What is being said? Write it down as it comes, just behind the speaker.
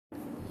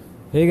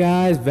Hey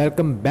guys,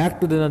 welcome back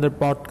to another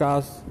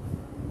podcast.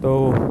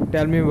 So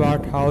tell me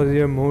how is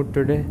your mood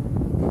today?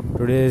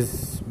 Today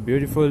is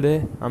beautiful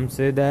day. I'm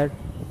say that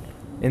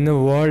in the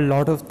world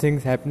lot of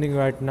things happening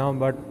right now,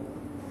 but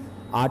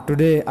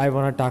today I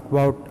wanna talk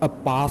about a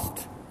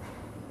past,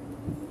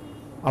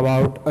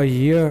 about a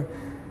year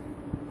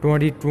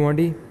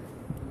 2020,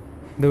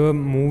 the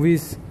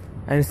movies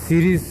and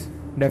series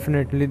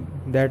definitely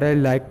that I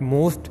like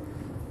most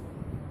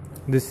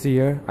this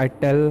year.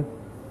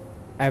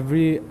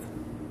 Every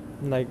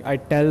I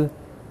tell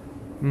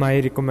my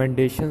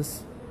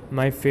recommendations,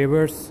 my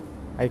favorites,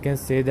 I can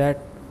say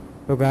that.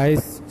 So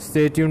guys,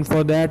 stay tuned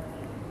for that.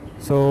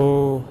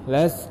 So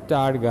let's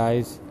start,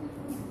 guys.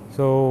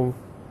 So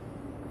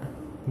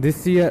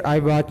this year I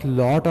watched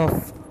lot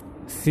of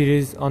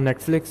series on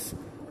Netflix,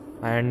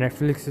 and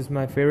Netflix is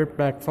my favorite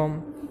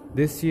platform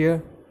this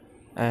year.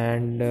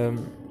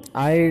 And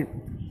I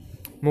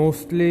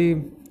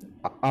mostly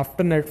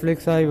after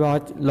Netflix I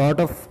watch lot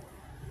of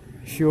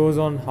shows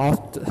on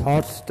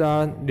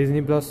Hotstar,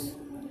 Disney Plus,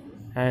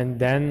 and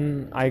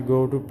then I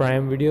go to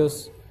Prime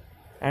Videos,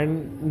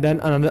 and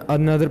then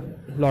another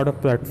lot of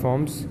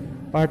platforms.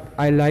 But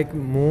I like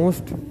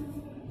most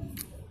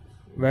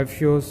web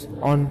shows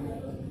on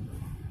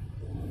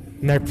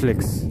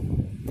Netflix.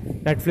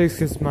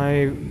 Netflix is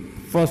my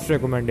first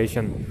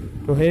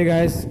recommendation. So hey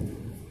guys,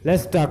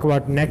 let's talk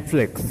about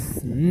Netflix.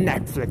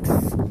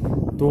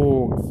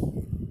 So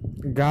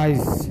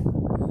guys,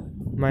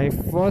 my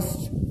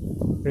first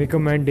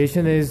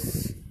recommendation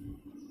is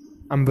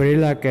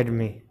Umbrella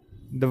Academy,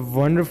 the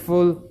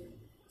wonderful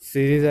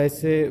series. I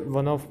say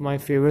one of my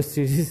favorite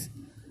series.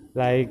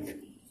 Like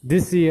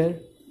this year,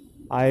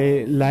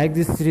 I like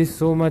this series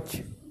so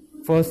much.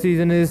 First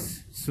season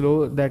is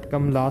slow, that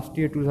come last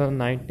year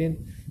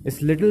 2019.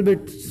 It's little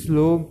bit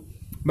slow,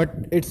 but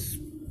it's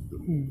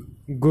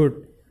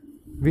good.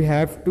 We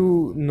have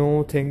to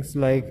know things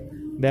like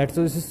that,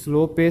 so it's a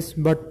slow pace,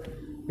 but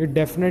you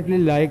definitely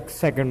like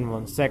second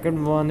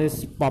one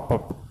is Pop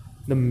Up.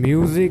 The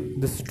music,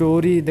 the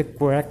story, the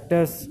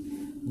characters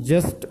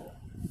just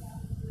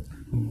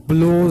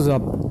blows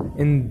up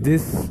in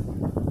this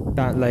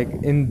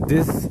in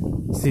this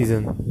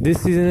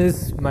season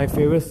is my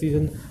favorite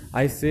season.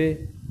 I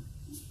say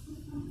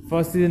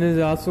first season is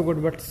also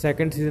good, but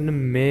second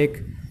season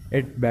make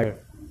it better,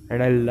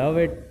 and I love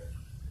it.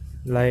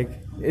 Like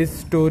its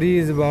story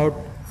is about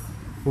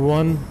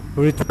one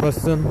rich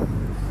person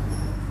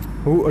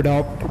who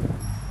adopt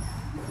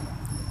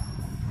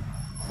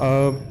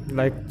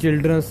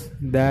children's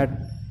that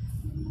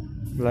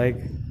like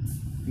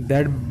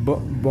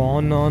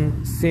born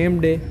on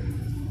same day,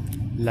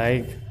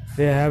 like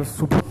they have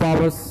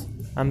superpowers,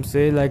 I'm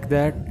say like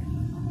that.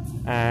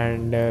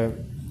 And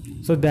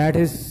so that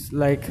is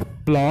like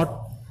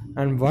plot,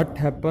 and what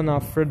happened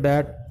after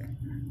that,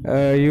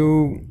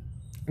 you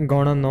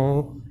gonna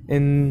know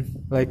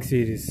in like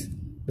series.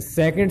 The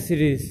second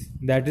series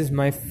that is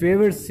my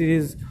favorite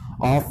series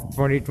of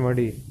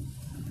 2020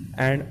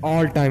 and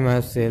all time,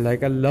 I say,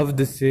 like I love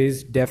this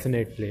series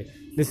definitely.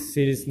 This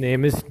series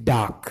name is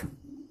Dark.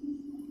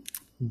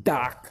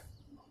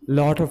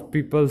 Lot of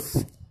people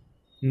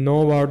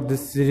know about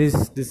this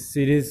series. This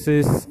series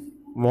is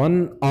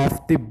one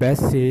of the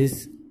best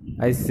series,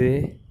 I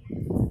say.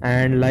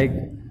 And like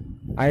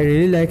I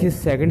really like his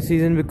second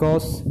season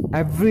because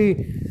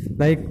every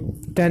like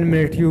 10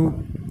 minutes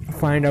you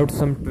find out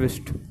some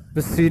twist.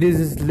 The series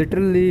is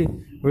literally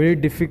very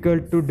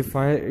difficult to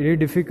define, very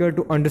difficult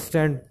to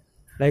understand.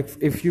 Like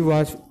if you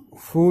watch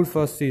full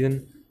first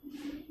season,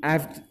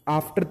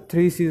 after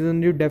 3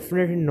 seasons you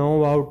definitely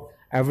know about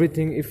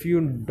everything. If you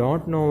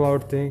don't know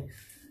about thing,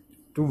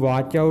 to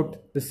watch out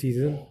the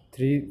season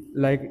 3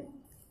 like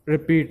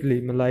repeatedly,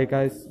 like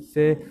I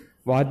say,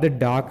 watch the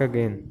Dark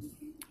again.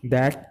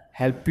 That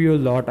help you a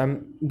lot.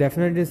 I'm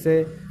definitely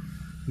say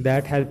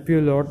that help you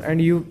a lot,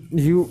 and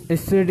you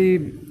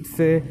instantly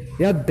say,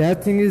 yeah,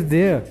 that thing is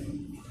there.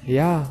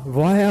 Yeah,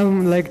 why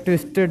I'm like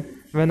twisted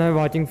when I'm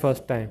watching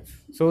first time.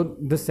 So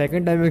the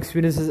second time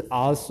experience is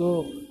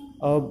also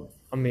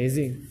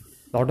amazing.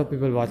 Lot of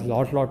people watch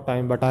lot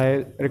time, but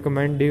I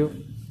recommend you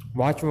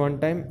watch one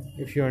time.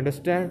 If you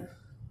understand,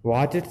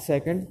 watch it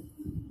second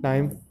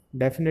time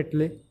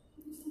definitely.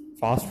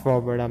 Fast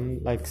forward,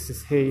 I'm like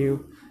say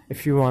you,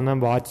 if you wanna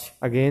watch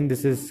again,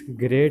 this is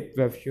great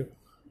web show.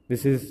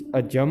 This is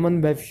a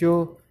German web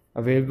show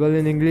available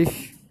in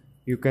English.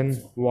 You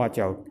can watch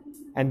out.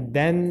 And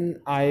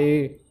then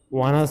I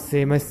wanna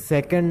say my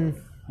second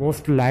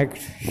most liked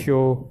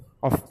show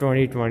of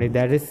 2020,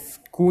 that is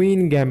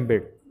Queen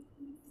Gambit.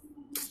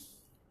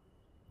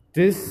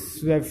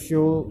 This web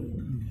show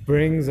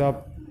brings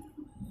up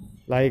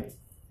like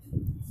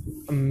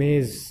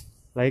amaze.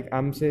 Like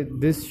I'm saying,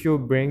 this show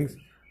brings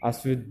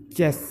us with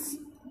chess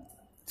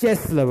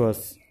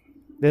lovers.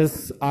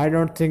 This, I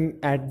don't think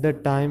at the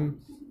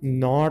time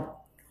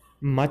not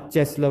much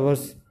chess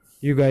lovers,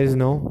 you guys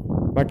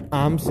know, but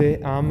I'm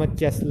a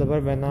chess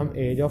lover when I'm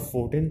age of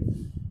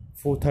 14,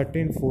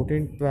 13,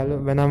 14,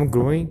 12, when I'm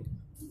growing.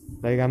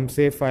 Like I'm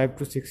say 5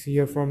 to 6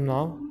 years from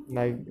now,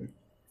 like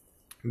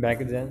back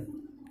then.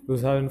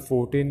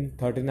 2014,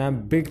 13. I'm a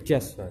big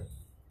chess fan,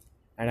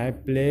 and I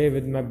play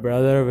with my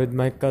brother, with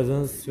my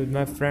cousins, with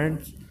my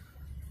friends,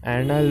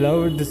 and I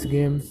love this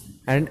game.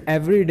 And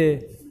every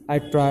day I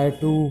try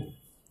to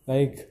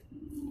like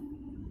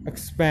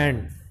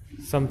expand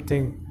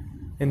something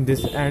in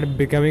this and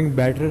becoming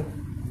better.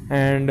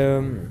 And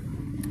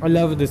I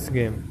love this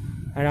game,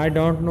 and I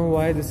don't know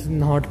why this is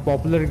not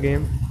popular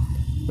game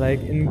like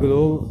in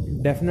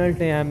Globe.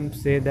 Definitely I'm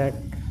say that,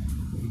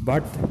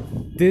 but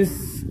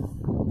this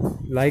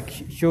like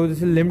show this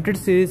is limited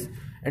series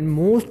and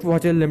most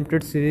watched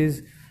limited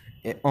series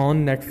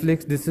on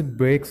Netflix. This is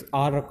breaks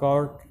our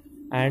record,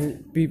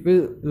 and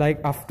people like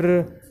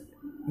after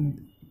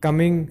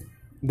coming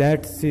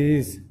that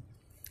series,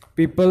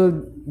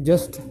 people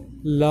just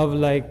love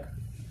like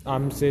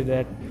I'm say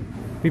that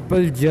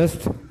people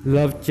just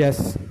love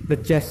chess. The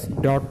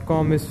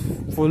chess.com is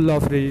full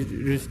of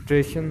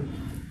registration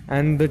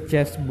and the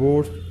chess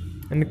boards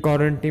and the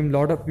current team.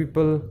 Lot of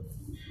people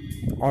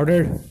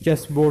ordered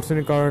chess boards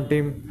in current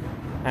team,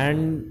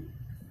 and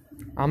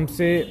I'm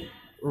say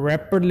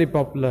rapidly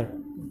popular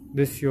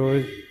this show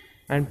is,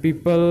 and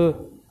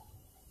people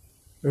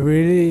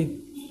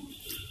really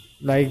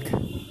like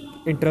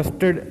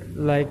interested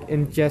like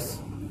in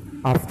chess.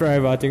 After I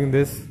watching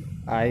this,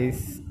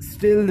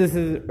 still this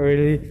is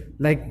really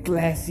like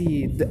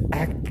classy, the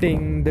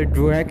acting, the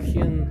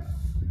direction,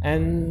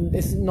 and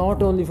it's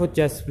not only for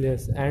chess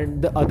players.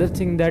 And the other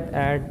thing that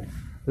add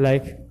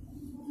like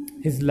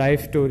his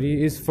life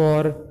story is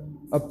for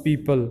a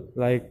people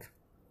like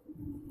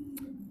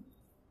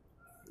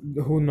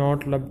who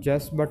not love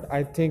chess, but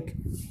I think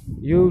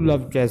you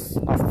love chess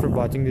after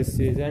watching this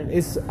series, and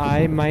it's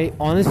I my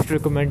honest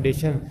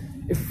recommendation.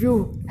 If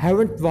you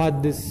haven't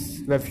watched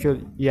this web show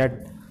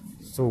yet,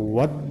 so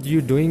what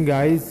you doing,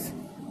 guys?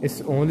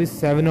 It's only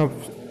 7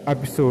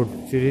 episode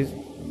series,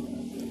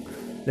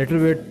 little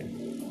bit,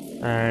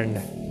 and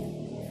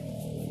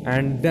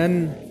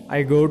then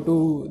I go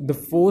to the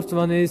fourth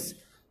one. Is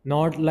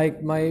not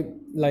like my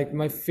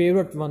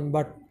favorite one,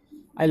 but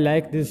I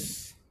like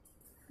this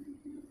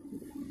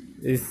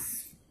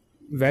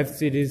web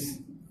series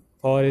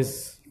for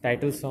his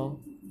title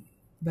song,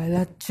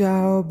 Bella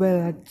Ciao,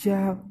 Bella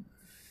Ciao.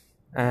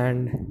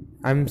 And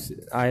I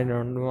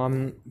don't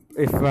know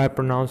if I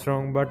pronounce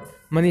wrong, but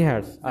Money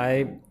Hearts.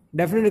 I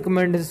definitely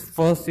recommend his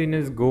first scene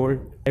is gold.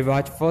 I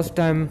watched first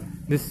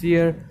time this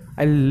year.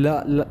 I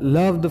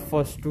love the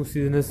first 2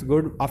 seasons is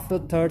good. After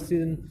third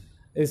season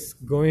is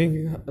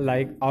going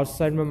like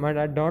outside my mind.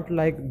 I don't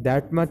like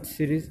that much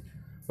series,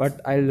 but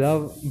I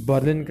love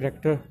Berlin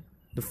character.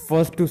 The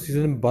first 2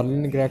 seasons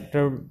Berlin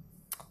character,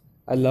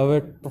 I love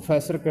it.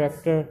 Professor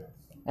character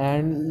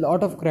and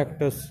lot of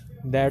characters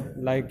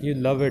that like you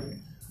love it,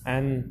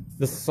 and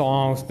the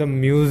songs, the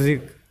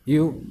music,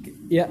 you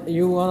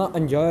wanna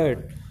enjoy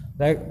it.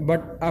 Like,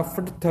 but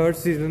after the third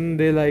season,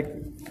 they like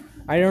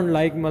I don't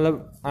like.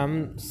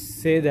 I'm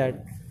say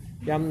that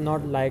I'm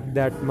not like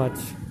that much.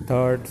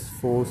 Third,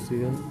 fourth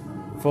season,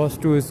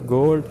 first two is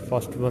gold.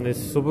 First one is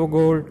super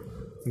gold.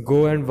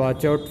 Go and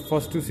watch out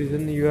first 2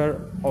 season. You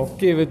are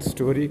okay with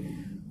story,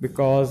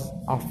 because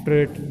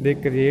after it they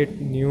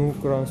create new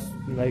cross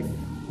like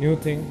new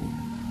thing.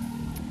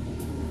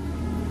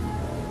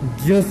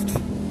 Just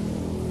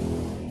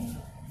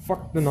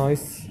fuck the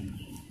noise.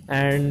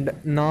 And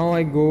now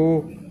I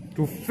go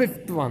to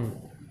fifth one.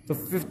 The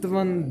fifth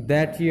one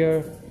that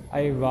year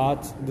I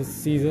watched this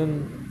season.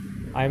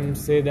 I'm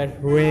say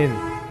that Rain,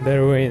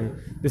 the Rain.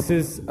 This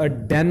is a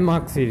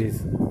Denmark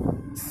series.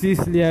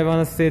 Seriously, I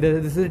wanna say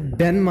that this is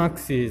Denmark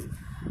series,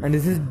 and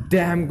this is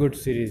damn good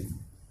series.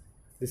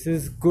 This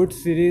is good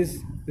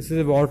series. This is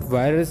about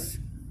virus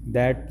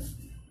that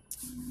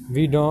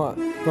we don't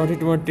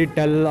 2020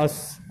 tell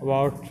us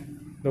about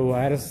the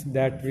virus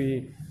that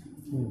we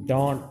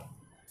don't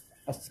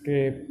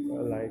escape.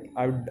 Like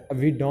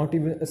we don't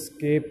even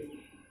escape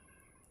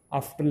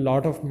after a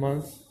lot of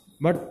months.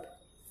 But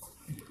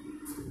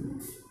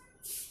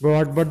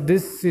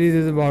this series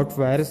is about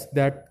virus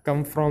that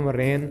come from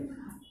rain.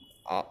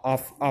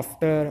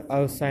 After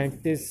a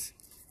scientist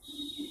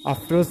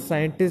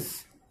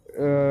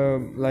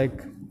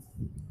like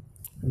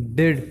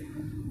did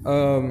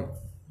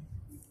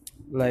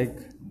like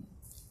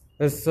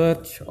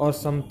research or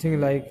something,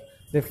 like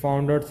they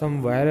found out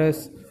some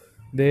virus,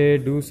 they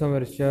do some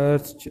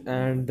research,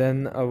 and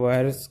then a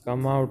virus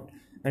come out,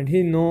 and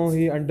he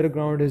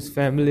underground his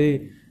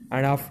family,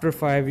 and after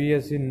 5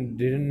 years he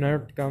did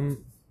not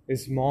come.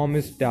 His mom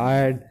is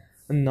died,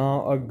 and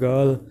now a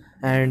girl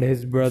and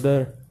his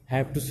brother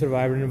have to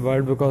survive in the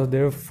world because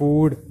their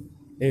food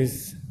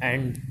is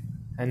end,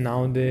 and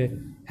now they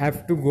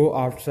have to go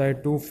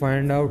outside to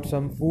find out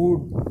some food,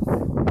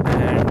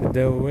 and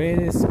the rain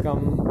is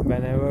come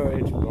whenever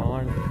it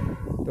want.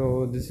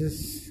 So this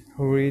is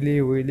really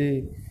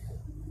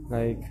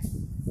like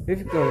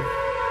difficult.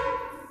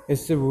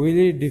 It's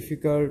really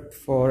difficult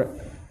for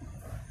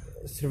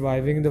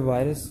surviving the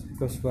virus,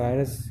 because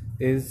virus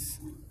is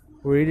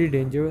really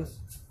dangerous.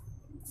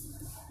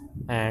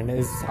 and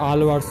it's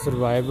all about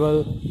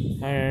survival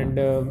and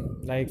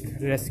like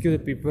rescue the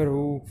people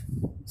who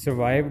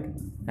survived.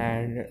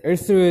 And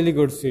it's a really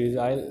good series.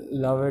 I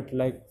love it.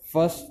 Like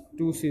first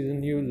two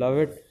season you love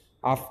it.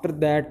 After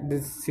that,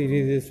 this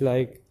series is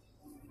like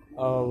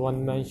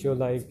one man show,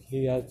 like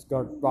he has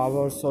got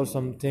powers or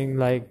something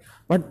like.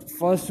 But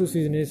first two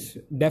season is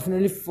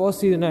definitely first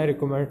season I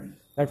recommend.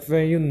 That's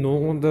where you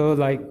know the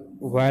like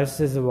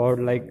viruses about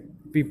like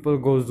people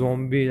go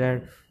zombie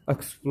and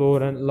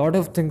explore and lot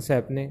of things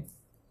happening.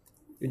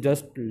 You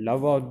just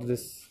love out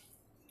this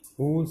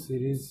whole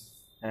series,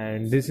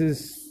 and this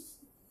is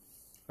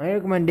my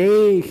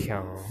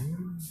recommendation.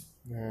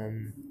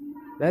 um,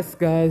 let's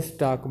guys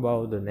talk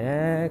about the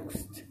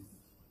next,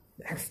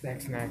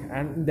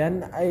 and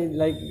then I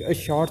like a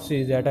short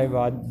series that I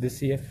watched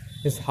this year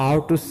is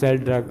How to Sell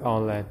Drug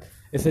Online.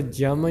 It's a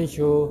German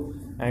show,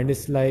 and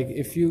it's like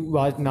if you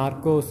watch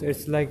Narcos,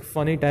 it's like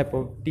funny type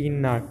of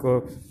teen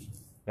Narcos,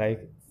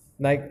 like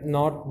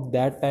not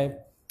that type.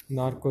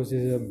 Narcos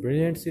is a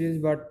brilliant series,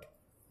 but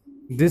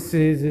this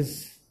series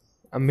is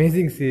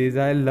amazing series.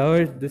 I love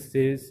it. This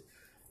series,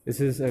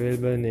 this is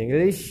available in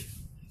English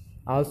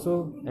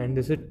also, and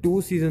this is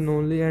two season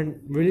only and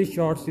really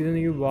short season.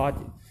 You watch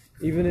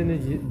even in a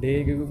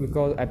day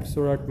because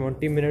episode are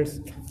 20 minutes,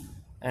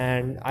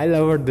 and I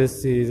love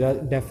this series. I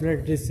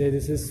definitely say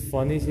this is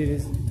funny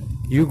series.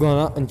 You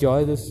gonna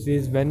enjoy this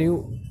series when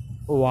you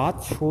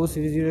watch whole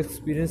series. Your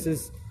experience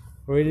is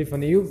really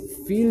funny. You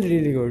feel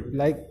really good.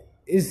 Like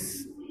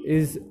is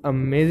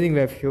amazing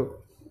web show,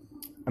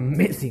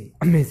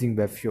 amazing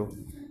web show.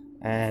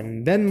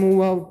 And then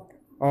move out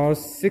or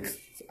sixth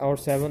or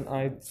seventh,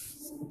 I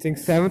think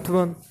seventh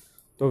one.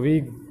 So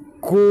we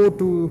go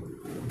to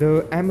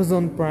the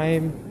Amazon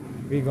Prime.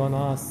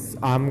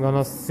 I'm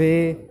gonna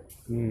say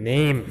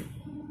name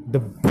the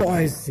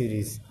Boys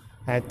series.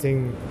 I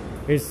think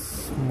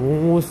it's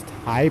most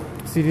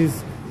hyped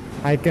series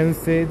I can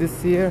say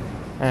this year,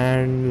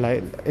 and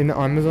like in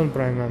Amazon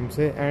Prime I'm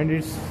say, and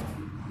it's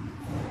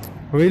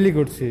really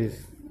good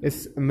series.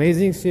 It's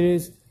amazing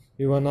series.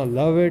 You're gonna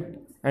love it.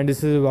 And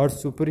this is about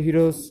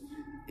superheroes.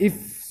 If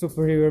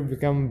superhero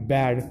become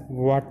bad,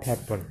 what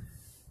happened?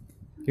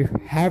 You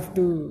have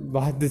to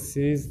watch this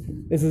series.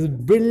 This is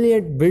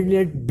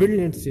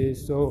brilliant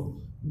series.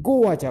 So go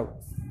watch out.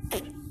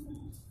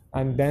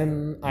 And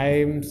then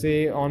I'm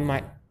say on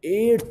my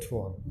eighth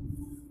one.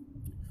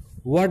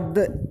 What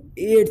the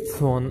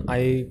eighth one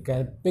I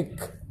can pick?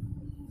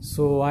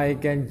 So I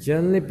can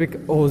generally pick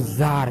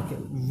Ozark,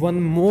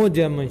 one more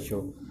German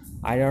show.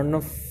 I don't know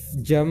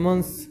if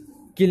Germans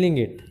killing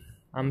it.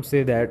 I'm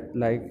say that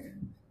like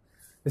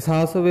it's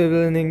also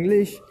available in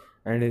English,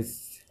 and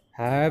it's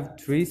have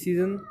 3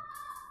 seasons,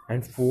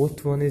 and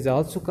fourth one is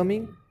also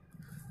coming,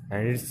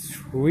 and it's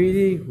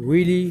really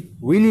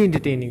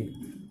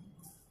entertaining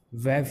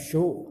web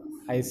show.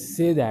 I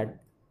say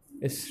that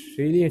it's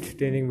really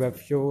entertaining web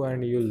show,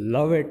 and you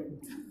love it.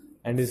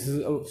 And this is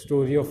a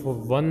story of a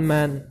one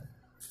man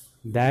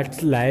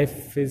that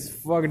life is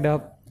fucked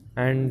up,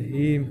 and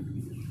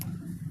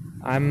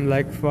I'm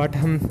like what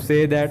I'm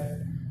say that,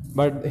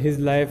 but his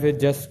life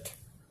is just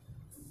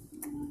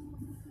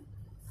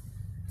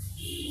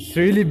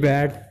really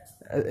bad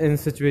in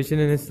situation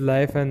in his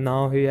life, and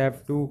now he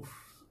have to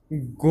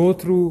go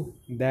through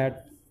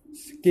that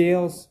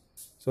chaos.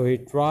 So he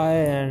try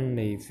and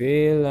he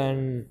fail,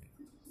 and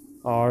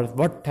or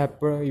what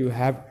happened. You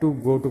have to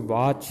go to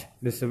watch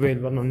this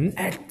available on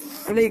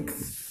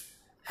Netflix.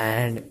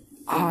 And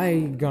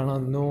I gonna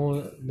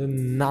know the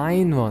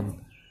 9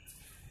 one.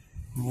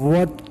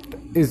 What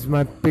is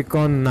my pick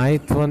on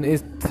 9th one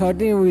is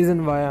 13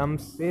 reason why I'm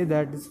say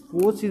that this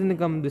 4th season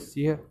come this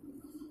year.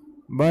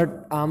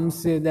 But I'm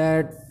say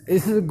that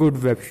this is a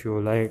good web show.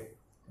 Like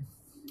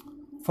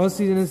first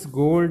season is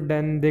gold,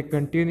 then they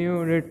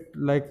continued it,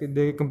 like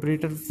they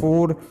completed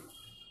 4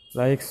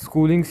 like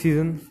schooling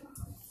season,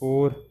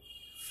 4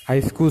 high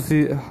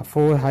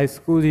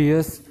school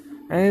years.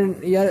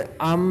 And yeah,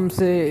 I'm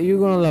say you're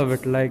gonna love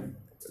it. Like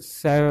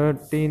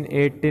 17,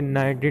 18,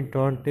 19,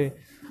 20.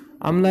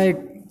 I'm like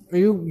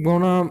you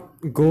gonna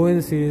go in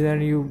the series,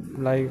 and you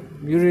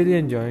really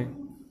enjoying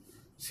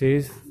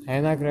series.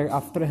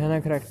 After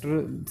Hannah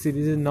character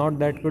series is not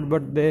that good,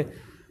 but they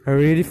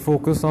really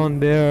focus on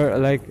their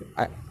like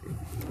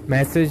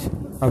message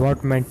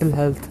about mental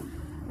health.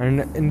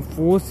 And in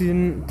 4th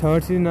season,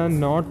 3rd season are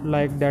not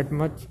like that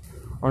much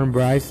on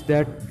Bryce.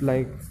 That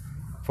like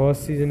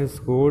first season is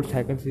gold,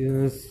 second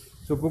season is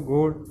super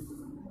gold,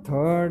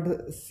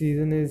 third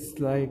season is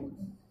like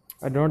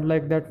I don't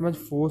like that much.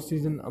 4th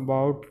season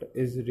about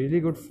is really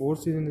good. 4th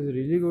season is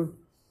really good.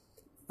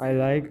 I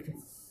like,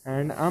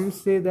 and I'm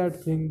say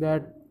that thing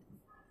that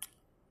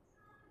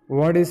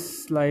what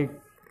is like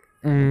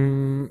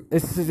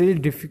it's really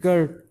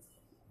difficult.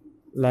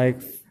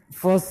 Like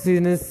first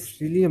season is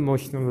really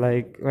emotional.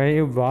 Like when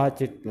you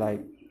watch it,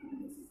 like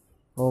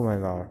oh my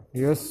god,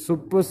 you're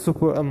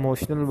super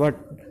emotional, but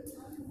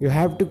you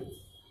have to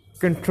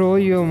control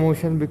your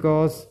emotion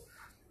because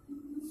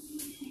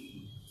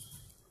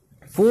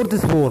 4th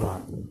is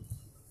 4,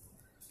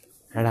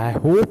 and I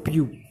hope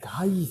you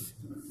guys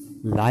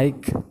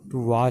like to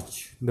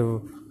watch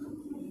the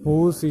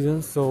whole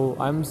season. So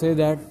I'm say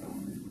that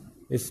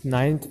it's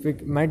ninth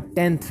week, my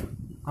 10th.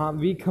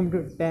 We come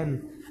to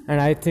 10,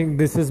 and I think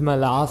this is my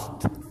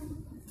last.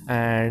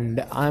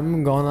 And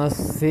I'm gonna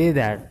say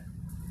that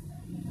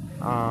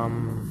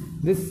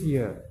this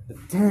year the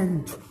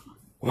 10th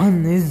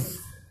one is.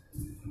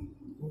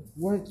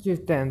 What's your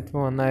 10th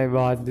one I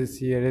watched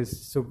this year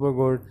is super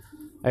good.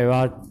 I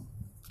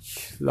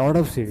watched lot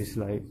of series,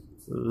 like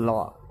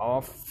lot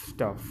of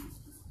stuff,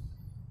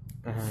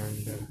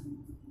 and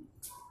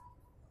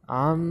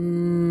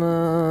I'm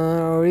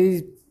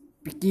very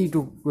picky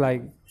to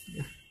like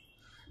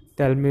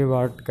tell me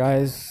about,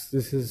 guys.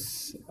 This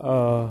is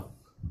a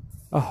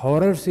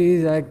horror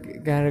series I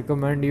can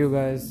recommend you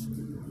guys.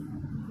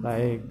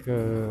 Like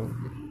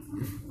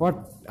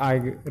what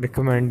I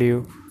recommend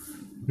you,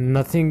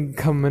 nothing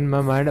come in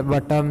my mind,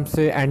 but I'm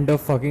say End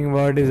of Fucking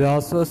World is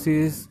also a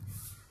series.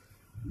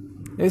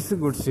 It's a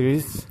good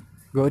series,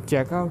 go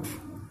check out.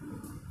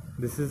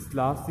 This is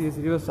last year's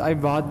series I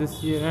bought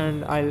this year,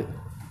 and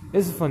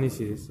it's a funny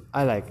series.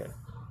 I like it.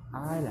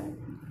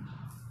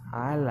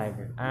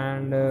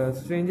 And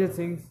Stranger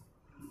Things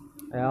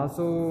I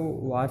also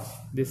watched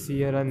this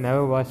year. I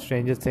never watched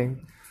Stranger Things,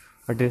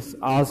 but it's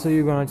also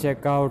you're gonna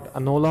check out.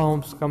 Enola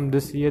Holmes come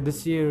this year.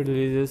 This year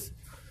releases.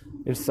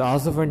 It's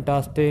also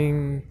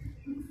fantastic.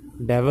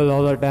 Devil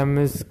All the Time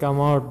is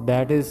come out.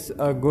 That is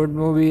a good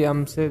movie.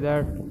 I'm say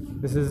that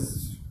this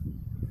is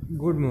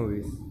good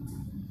movies.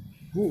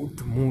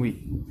 Good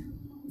movie.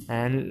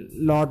 And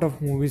lot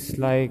of movies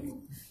like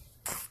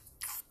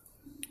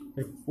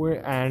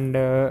and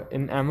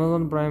in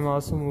Amazon Prime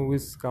also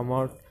movies come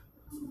out.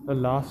 The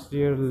last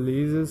year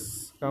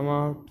releases come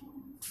out.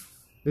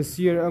 This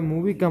year a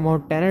movie come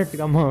out, Tenet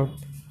come out,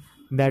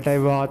 that I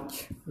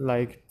watch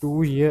like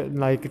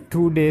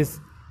 2 days,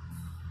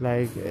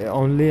 like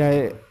only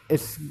I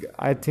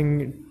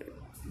think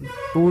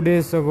 2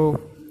 days ago,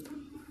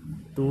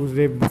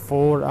 Tuesday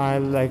before I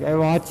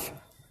watched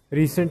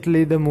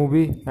recently the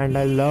movie, and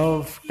I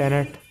love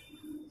Tenet.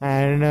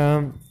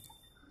 And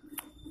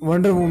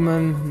Wonder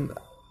Woman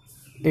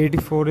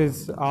 84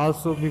 is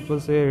also people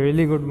say a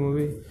really good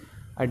movie.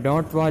 I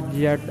don't watch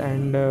yet,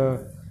 and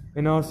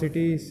in our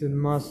city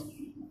cinemas,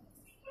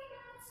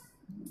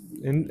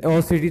 in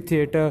our city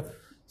theaters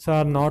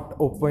are not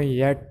open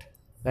yet.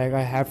 Like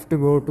I have to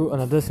go to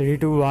another city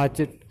to watch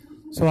it,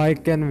 so I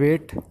can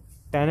wait.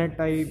 Tenet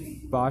I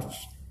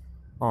watched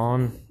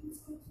on,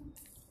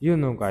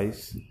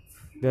 guys,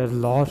 there's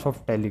lots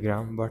of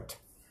Telegram, but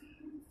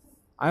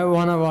I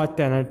wanna watch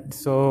Tenet,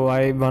 so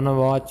I wanna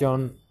watch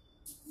on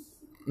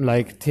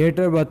like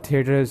theater, but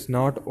theater is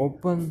not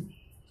open.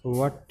 So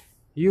what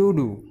you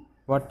do?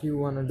 What you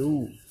wanna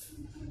do?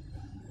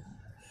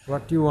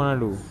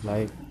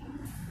 Like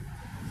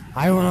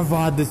I wanna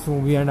watch this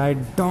movie and I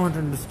don't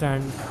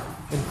understand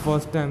in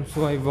first time,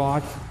 so I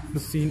watch the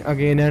scene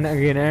again and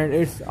again, and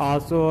it's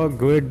also a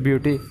great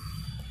beauty.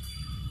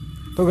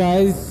 So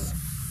guys,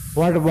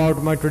 what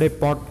about my today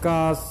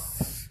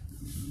podcast?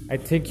 I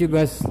think you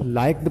guys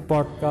like the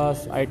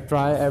podcast. I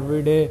try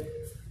every day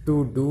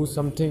to do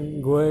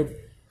something good,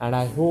 and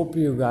I hope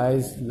you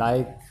guys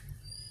like.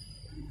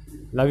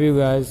 Love you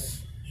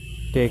guys.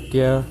 Take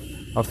care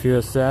of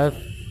yourself,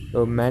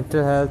 your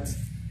mental health,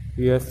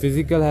 your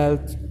physical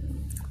health,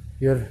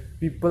 your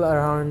people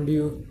around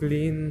you.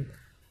 Clean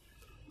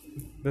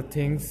the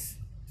things,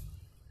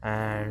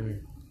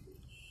 and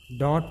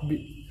don't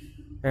be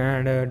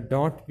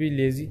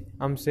lazy.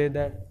 I'm say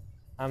that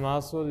I'm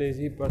also a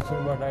lazy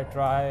person, but I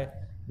try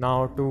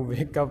now to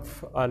wake up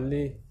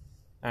early,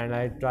 and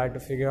I try to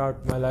figure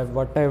out my life,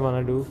 what I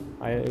wanna do.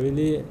 I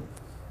really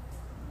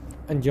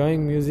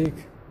enjoying music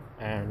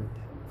and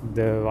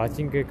the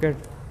watching cricket,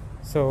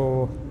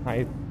 so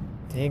I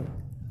think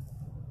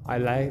I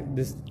like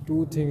these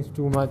two things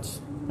too much,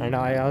 and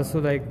I also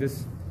like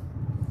this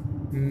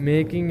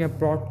making a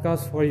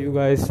podcast for you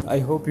guys. I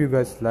hope you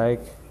guys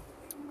like.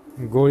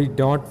 Go,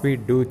 don't be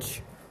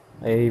douche.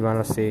 I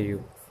wanna say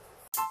you.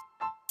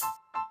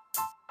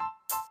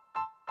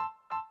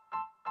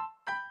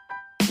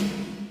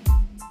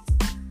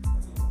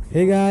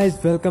 Hey guys,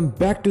 welcome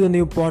back to the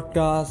new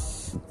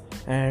podcast,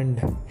 and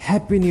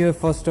happy new year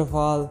first of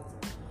all.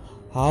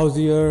 How's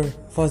your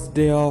first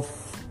day of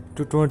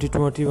to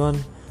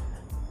 2021?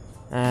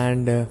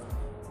 And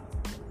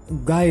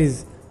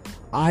guys,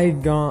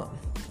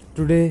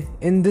 today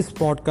in this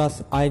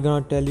podcast I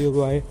gonna tell you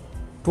why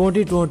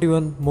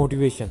 2021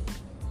 motivation,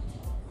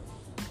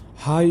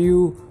 how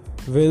you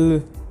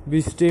will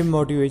be stay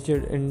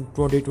motivated in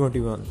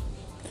 2021.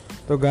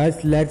 So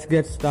guys, let's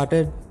get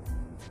started.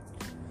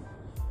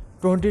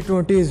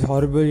 2020 is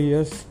horrible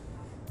years,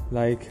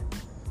 like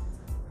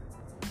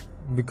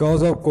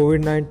because of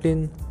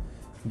COVID-19,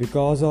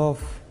 because of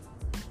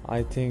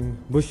I think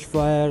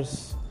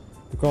bushfires,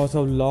 because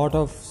of lot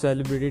of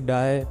celebrity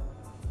die,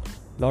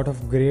 lot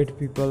of great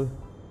people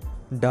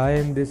die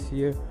in this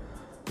year.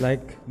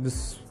 Like the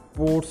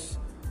sports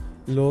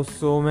lost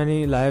so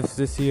many lives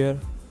this year,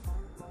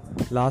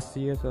 last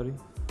year, sorry.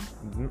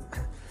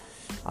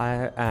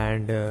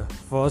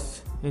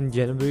 First in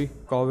January,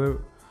 Kobe,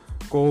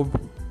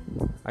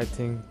 I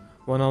think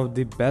one of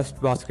the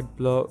best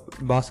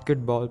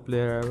basketball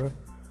player ever,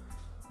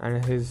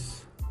 and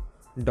his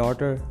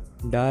daughter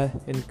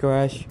died in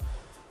crash.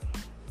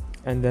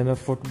 And then a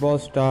football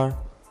star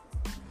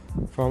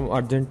from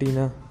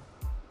Argentina,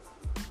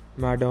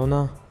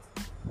 Maradona,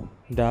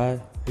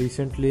 died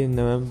recently in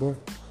November.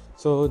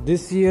 So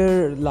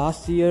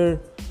last year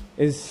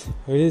is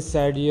really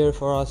sad year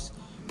for us.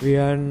 We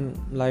are in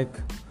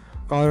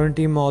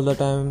quarantine all the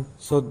time,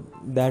 so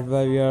that's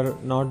why we are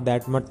not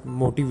that much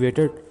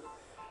motivated.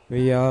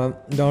 We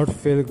don't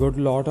feel good.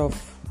 Lot of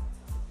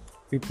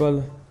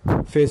people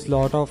face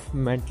lot of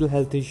mental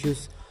health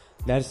issues.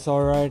 That's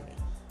alright.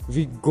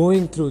 We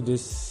going through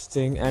this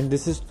thing, and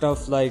this is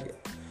tough.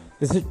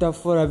 This is tough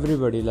for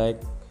everybody.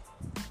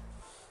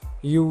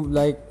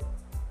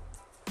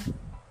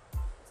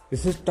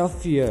 This is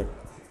tough year.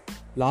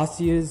 Last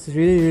year is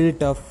really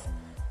tough,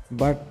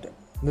 but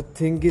the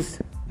thing is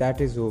that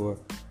is over.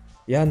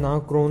 Yeah, now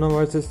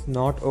coronavirus is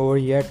not over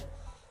yet,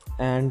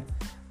 and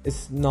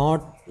it's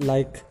not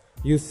like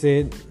you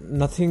say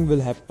nothing will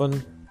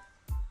happen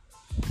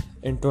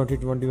in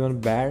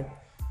 2021 bad,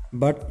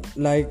 but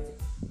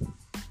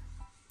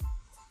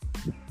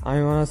I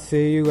wanna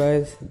say you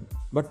guys,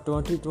 but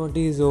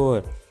 2020 is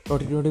over.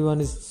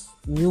 2021 is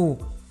new.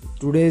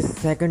 Today is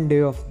second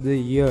day of the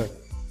year,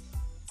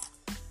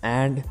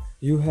 and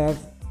you have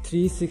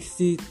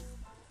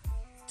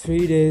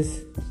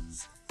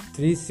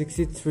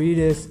 363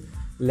 days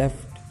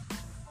left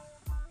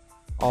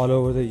all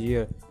over the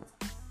year.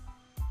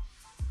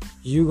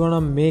 You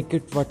gonna make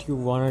it what you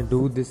wanna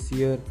do this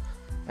year,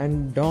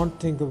 and don't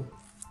think of,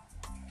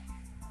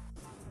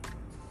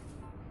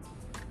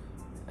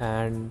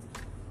 and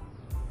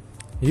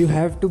you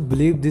have to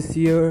believe this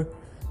year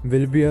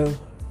will be a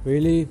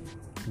really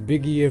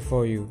big year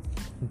for you.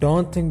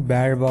 Don't think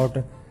bad about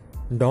it.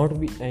 Don't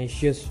be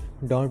anxious.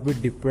 Don't be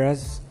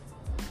depressed.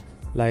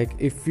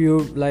 If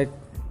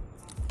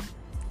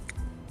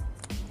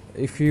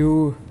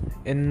you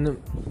in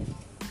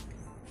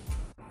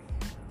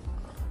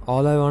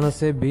all I wanna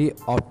say, be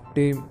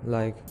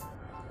optimism.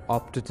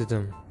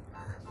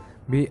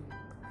 Be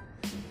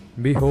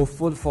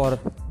hopeful for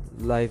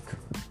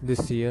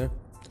this year,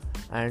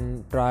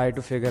 and try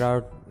to figure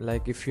out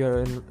if you're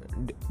in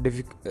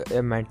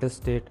a mental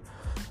state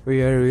where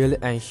you're really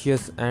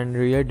anxious and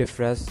really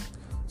depressed.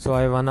 So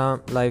I wanna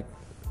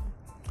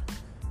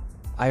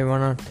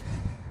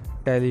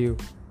tell you,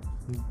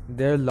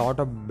 there are a lot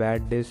of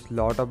bad days,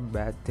 lot of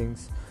bad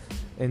things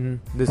in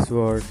this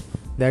world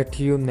that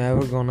you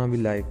never gonna be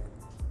like.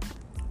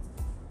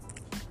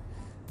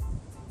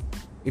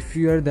 If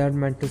you are that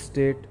mental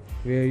state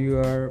where you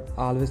are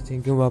always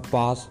thinking about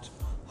past,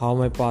 how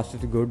my past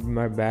is good,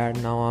 my bad,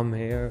 now I'm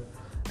here,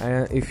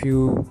 and if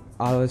you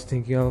always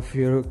thinking of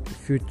your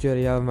future,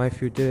 yeah, my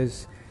future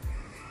is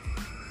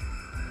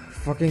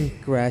fucking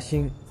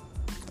crashing.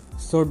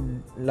 So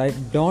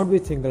don't be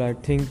thinking,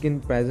 think in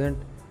present.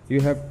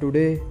 You have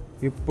today,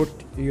 you put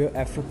your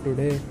effort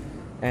today,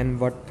 and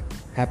what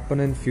happen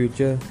in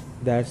future,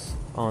 that's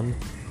on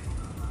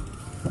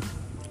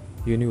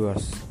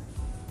universe.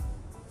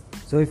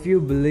 So if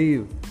you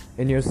believe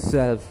in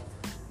yourself,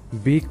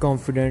 be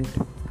confident,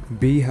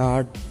 be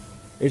hard.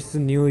 It's a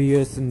new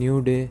year, it's a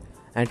new day,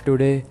 and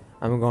today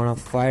I'm gonna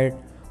fight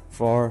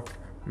for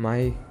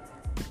my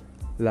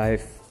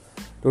life.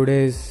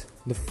 Today is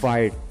the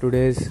fight.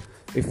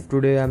 If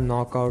today I'm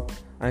knock out,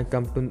 I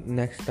come to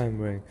next time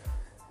ring,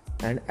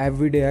 and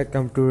every day I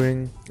come to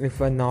ring.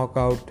 If I knock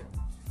out,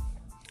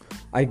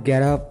 I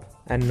get up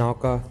and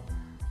knock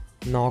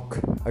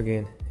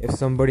again. If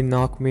somebody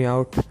knock me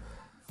out,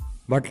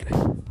 but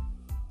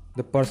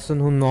the person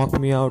who knocked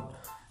me out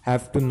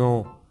have to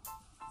know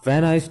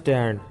when I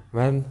stand.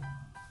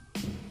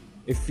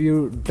 If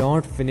you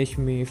don't finish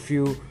me, if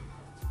you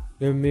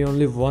give me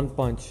only one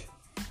punch,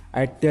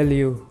 I tell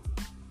you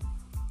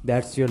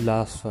that's your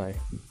last fight.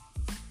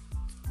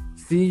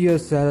 See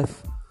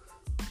yourself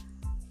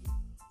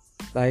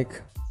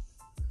like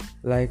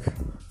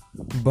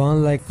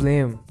burn like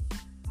flame.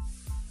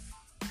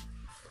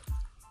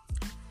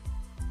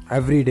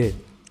 Every day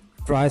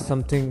try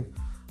something.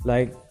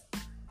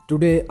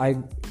 Today I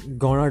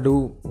gonna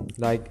do,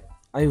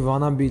 I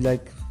wanna be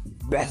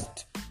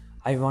best.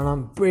 I wanna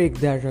break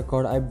that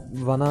record. I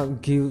wanna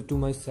give to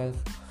myself.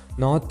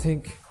 Not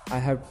think I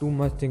have too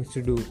much things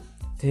to do.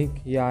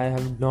 Think, yeah, I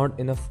have not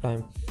enough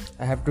time.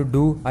 I have to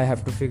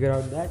figure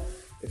out that.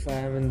 If I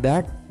am in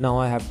that, now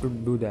I have to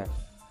do that.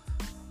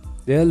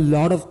 There are a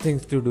lot of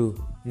things to do.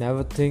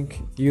 Never think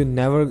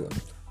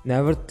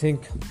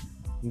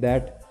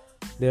that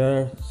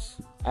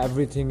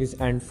everything is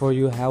end for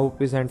you,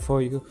 hope is end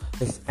for you.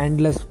 There's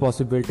endless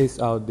possibilities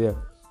out there.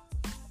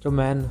 So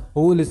man,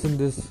 who listen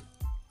this,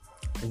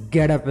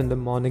 get up in the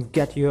morning,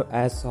 get your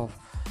ass off,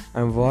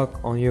 and work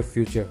on your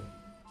future.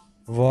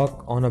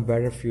 Work on a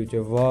better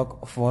future.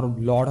 Work for a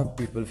lot of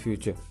people's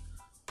future,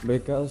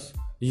 because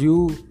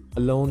you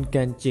alone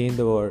can change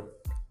the world.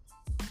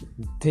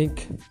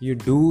 Think you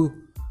do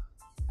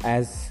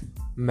as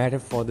matter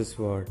for this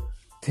world.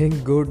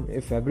 Think good.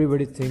 If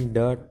everybody think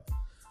dirt,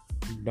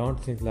 don't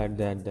think like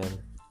that then.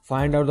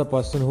 Find out the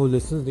person who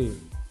listens to you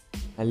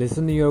and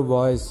listen to your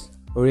voice,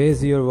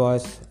 raise your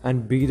voice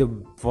and be the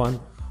one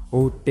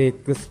who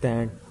take a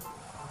stand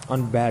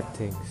on bad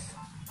things.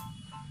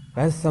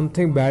 When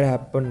something bad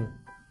happen,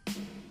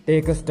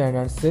 take a stand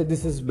and say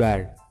this is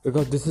bad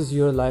because this is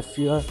your life.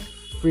 You are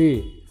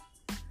free.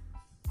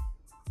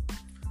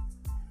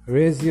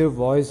 Raise your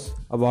voice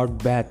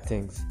about bad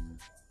things.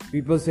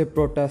 People say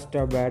protests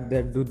are bad,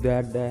 they do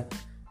that,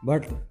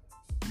 but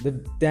the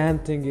damn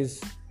thing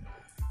is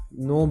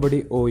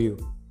nobody owe you.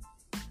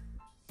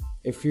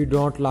 If you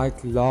don't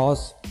like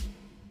laws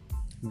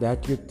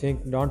that you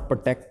think don't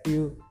protect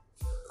you,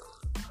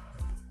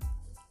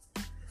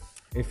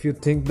 if you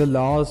think the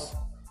laws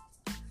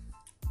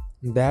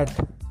that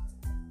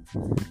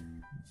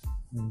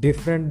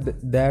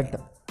different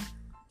that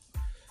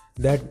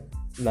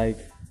like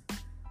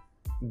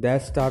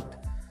that start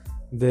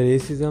the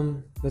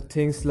racism, the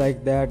things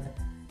like that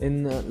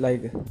in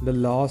like the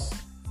laws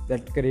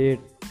that create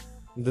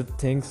the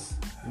things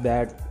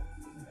that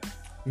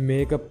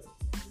make a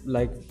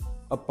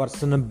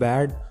person a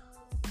bad,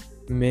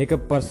 make a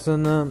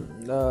person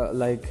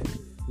like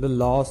the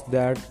laws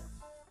that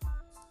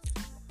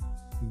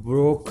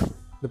broke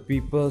the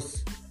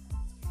people's,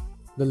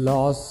 the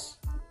laws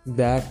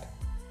that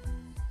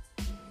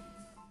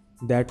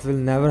will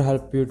never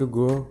help you to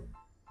grow.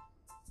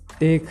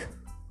 Take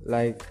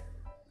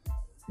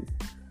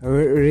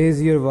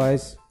raise your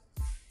voice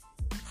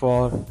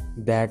for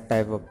that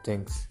type of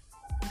things.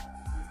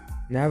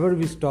 Never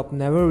be stopped,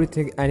 never be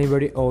think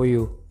anybody owe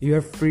you. You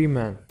are free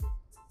man.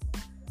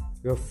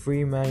 You are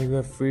free man, you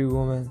are free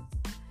woman.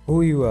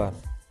 Who you are.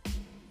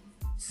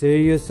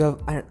 Say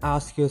yourself and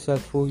ask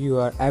yourself who you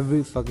are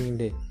every fucking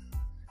day.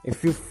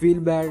 If you feel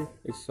bad,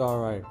 it's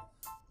alright.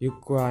 You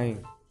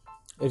crying,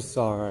 it's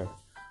alright.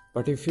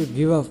 But if you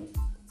give up,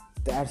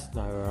 that's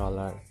never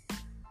alright.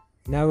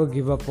 Never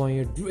give up on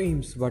your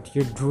dreams, but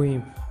your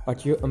dream,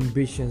 but your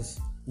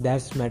ambitions.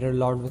 That's matter a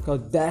lot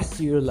because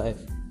that's your life.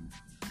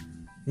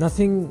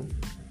 Nothing,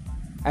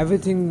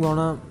 everything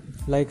wanna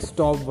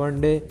stop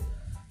one day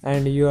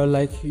and you are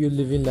you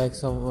living like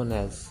someone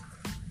else.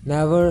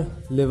 Never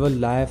live a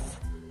life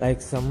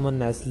like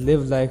someone else.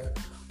 Live like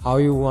how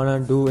you wanna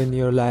do in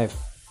your life.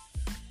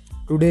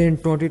 Today in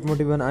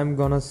 2021 I'm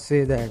gonna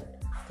say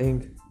that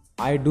thing.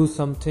 I do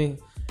something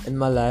in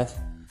my life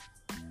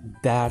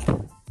that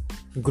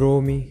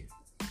grow me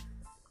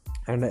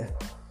and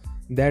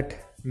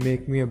that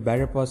make me a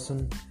better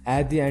person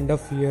at the end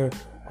of year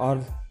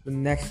or the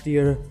next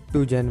year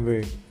to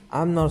January.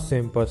 I'm not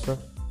same person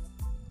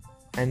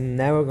and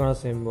never gonna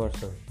same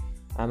person.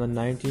 I'm a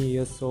 19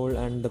 years old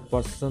and the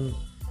person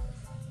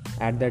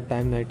at that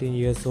time 19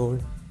 years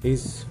old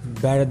is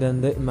better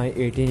than my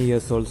 18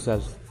 years old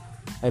self.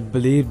 I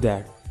believe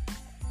that.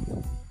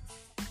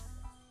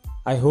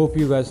 I hope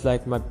you guys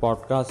like my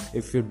podcast.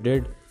 If you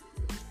did,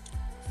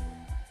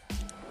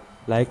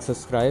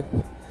 subscribe.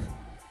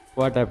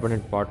 What happened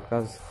in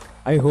podcast?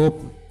 I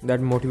hope that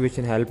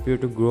motivation help you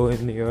to grow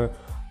in your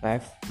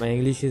life. My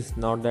English is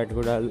not that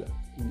good.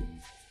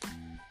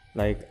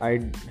 I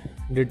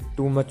did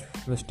too much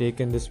mistake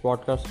in this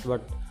podcast,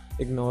 but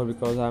ignore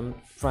because I'm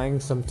trying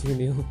something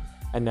new.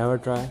 I never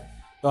try.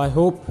 So I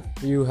hope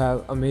you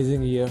have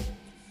amazing year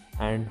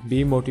and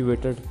be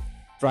motivated.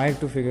 Try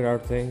to figure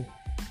out things.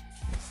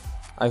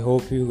 I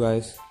hope you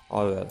guys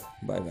all well.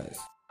 Bye guys.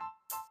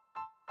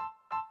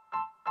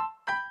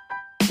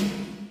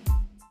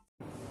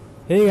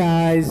 Hey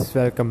guys,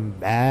 welcome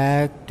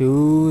back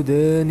to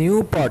the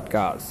new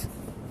podcast.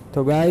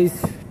 So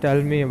guys,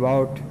 tell me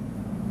about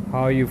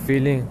how you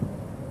feeling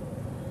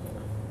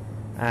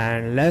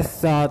and let's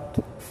start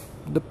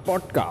the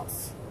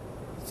podcast.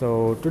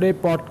 So today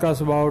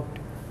podcast about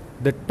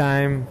the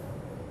time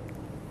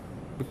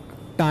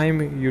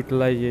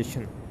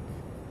utilization.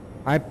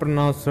 I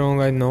pronounce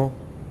wrong, I know,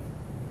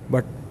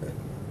 but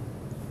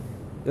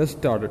just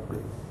started.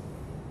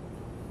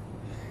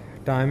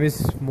 Time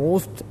is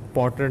most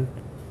important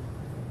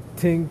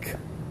thing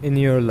in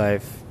your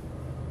life.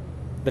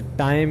 The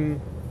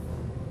time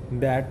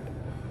that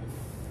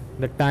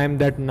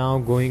now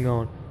going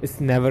on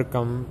is never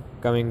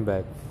coming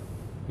back.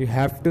 You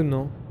have to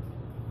know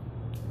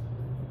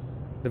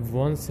the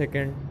 1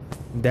 second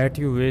that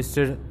you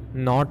wasted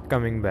not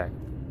coming back.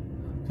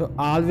 So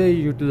always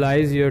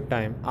utilize your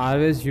time.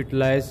 Always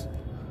utilize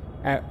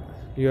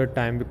your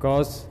time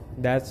because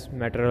that's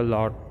matter a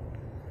lot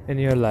in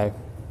your life.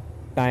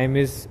 Time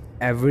is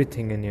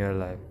everything in your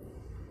life.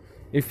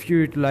 If you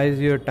utilize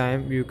your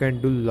time, you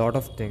can do lot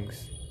of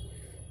things.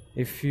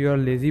 If you are a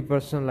lazy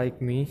person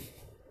like me,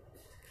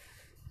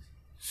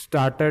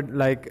 started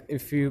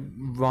if you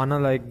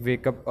wanna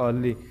wake up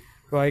early.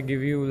 So I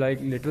give you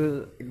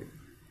little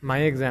my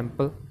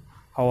example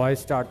how I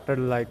started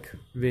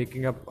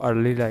waking up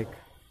early.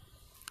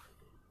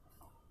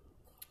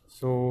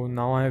 So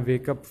now I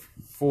wake up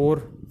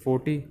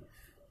 4:40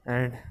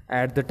 and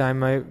at the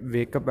time I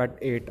wake up at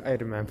 8. I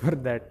remember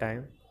that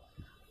time.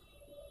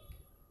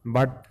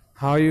 But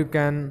how you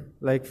can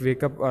like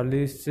wake up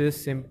early is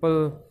just simple,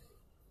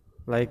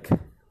 like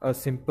a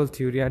simple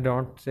theory. I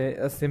don't say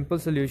a simple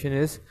solution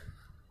is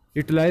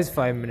utilize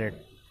 5 minutes,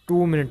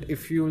 2 minutes.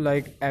 If you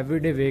like every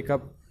day wake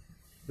up,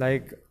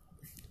 like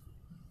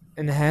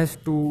enhance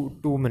to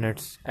 2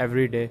 minutes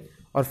every day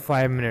or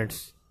 5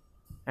 minutes,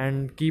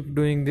 and keep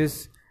doing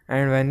this.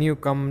 And when you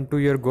come to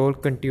your goal,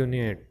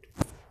 continue it.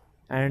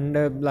 And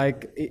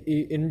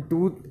in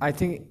two, I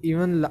think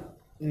even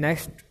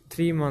next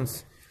 3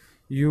 months,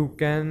 you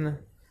can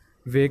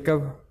wake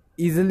up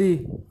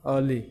easily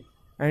early.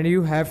 And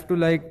you have to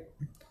like,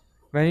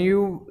 when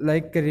you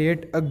like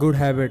create a good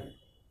habit,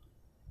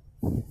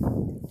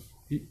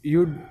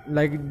 you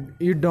like,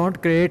 you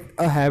don't create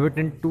a habit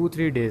in 2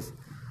 3 days.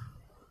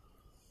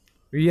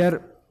 We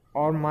are,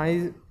 or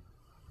my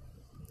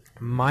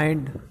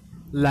mind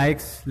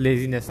likes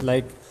laziness.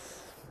 Like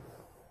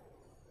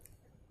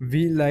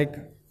we like,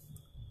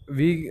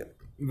 we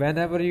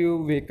whenever you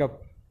wake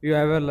up, you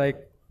ever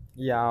like,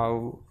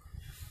 yeah,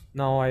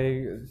 now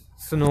I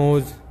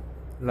snooze,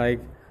 like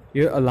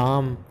your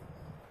alarm.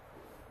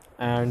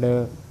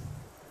 And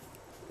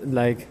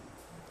like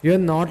you're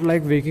not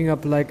like waking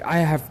up like I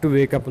have to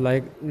wake up,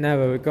 like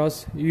never,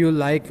 because you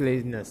like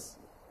laziness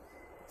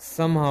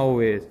somehow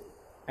ways.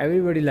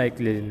 Everybody like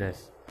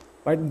laziness,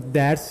 but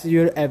that's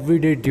your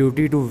everyday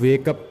duty to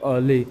wake up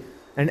early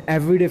and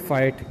everyday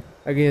fight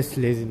against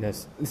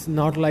laziness. It's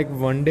not like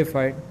one day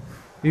fight.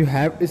 You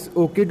have, it's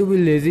okay to be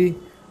lazy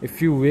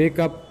if you wake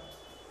up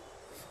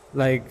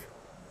like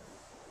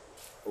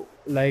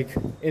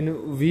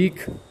in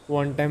week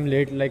one time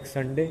late, like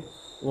Sunday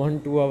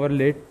 1 2 hour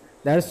late,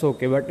 that's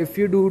okay. But if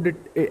you do it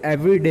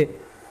every day,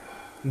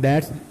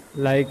 that's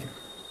like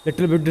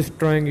little bit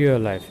destroying your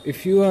life.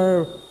 If you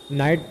are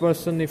night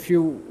person, if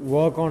you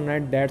work on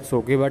night, that's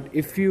okay. But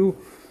if you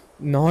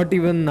not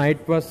even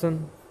night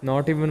person,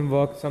 not even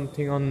work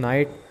something on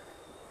night,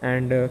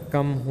 and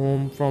come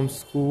home from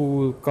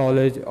school,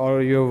 college,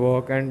 or your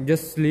work, and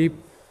just sleep,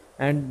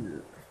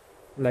 and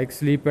like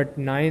sleep at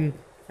 9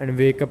 and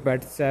wake up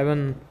at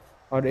 7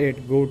 or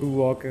 8, go to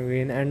work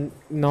again, and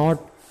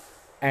not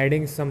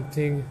adding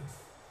something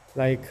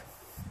like,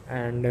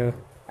 and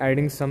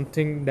adding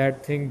something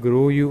that thing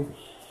grow you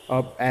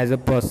up as a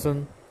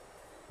person.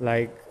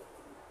 Like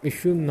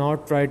if you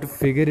not try to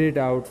figure it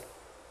out,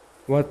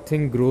 what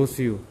thing grows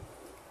you,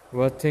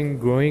 what thing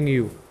growing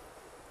you,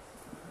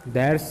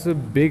 that's a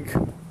big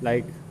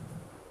like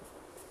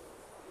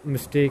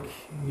mistake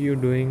you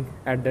doing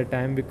at that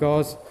time.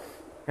 Because,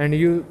 and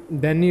you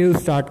then you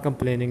start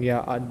complaining,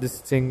 yeah,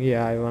 this thing,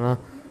 yeah, I wanna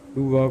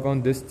do work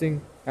on this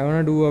thing, I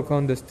wanna do work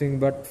on this thing,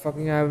 but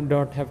fucking I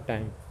don't have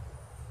time.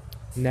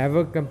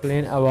 Never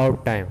complain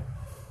about time.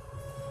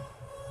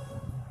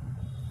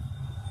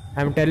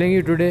 I'm telling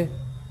you today,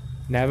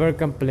 never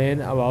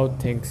complain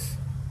about things.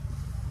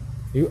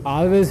 You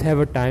always have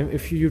a time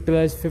if you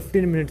utilize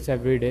 15 minutes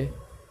every day.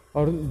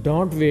 Or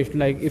don't waste,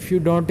 like if you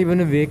don't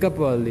even wake up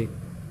early,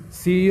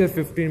 see your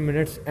 15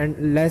 minutes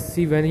and let's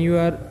see when you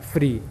are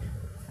free,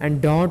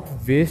 and don't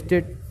waste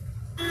it.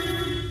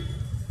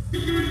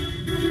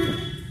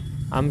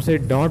 I'm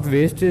saying don't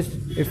waste it.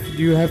 If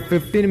you have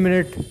 15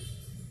 minutes,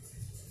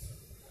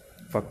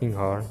 fucking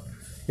hard,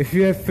 if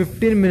you have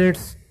 15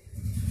 minutes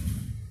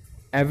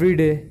every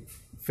day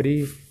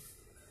free,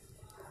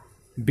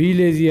 be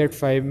lazy at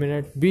 5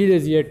 minutes, be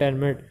lazy at 10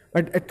 minutes,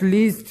 but at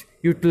least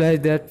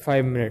utilize that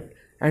 5 minutes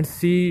and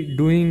see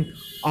doing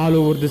all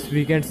over this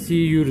week and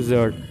see your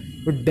result.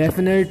 But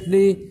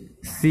definitely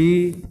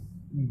see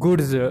good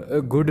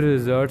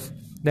results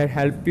that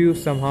help you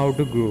somehow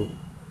to grow.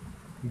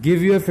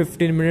 Give your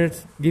 15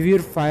 minutes, give your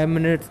 5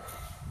 minutes,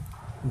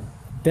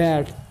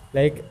 that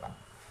like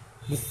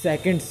the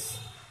seconds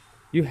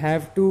you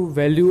have to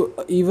value,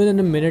 even in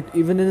a minute,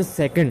 even in a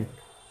second,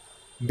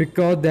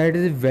 because that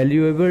is a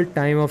valuable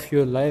time of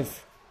your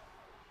life.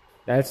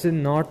 That's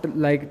not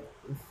like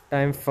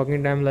time,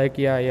 fucking time, like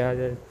yeah,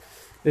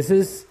 this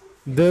is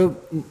the,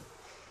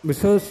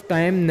 because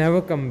time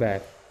never come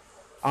back.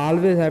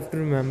 Always have to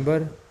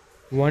remember,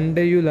 one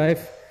day you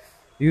life,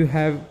 you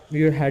have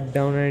your head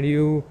down and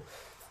you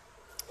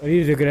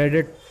regret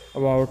it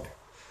about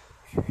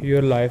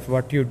your life,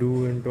 what you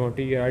do in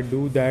 20 years.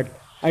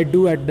 I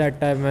do at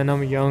that time when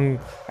I'm young,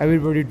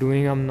 everybody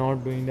doing, I'm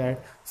not doing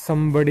that.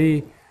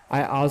 Somebody,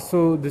 I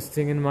also this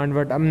thing in mind,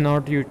 but I'm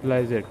not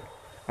utilize it,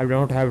 I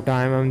don't have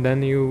time. And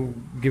then you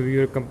give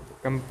your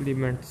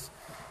compliments,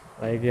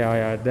 like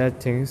yeah, that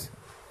things.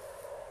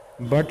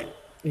 But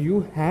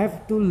you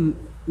have to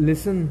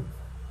listen,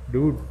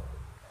 dude,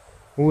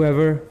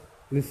 whoever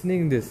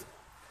listening this,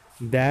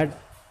 that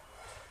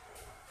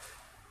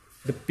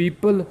the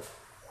people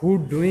who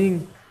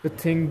doing the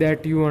thing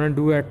that you want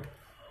to do at,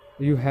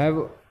 you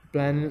have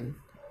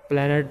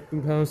planet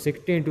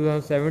 2016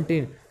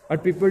 2017,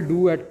 but people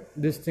do at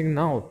this thing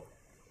now.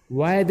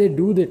 Why they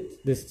do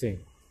this thing?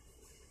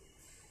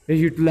 They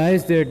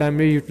utilize their time,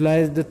 they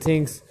utilize the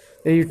things,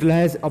 they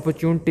utilize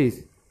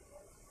opportunities.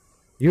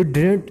 You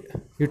didn't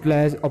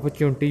utilize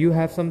opportunity. You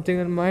have something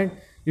in mind,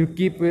 you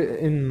keep it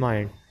in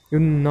mind, you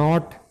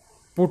not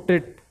put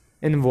it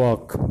in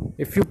work.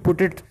 If you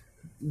put it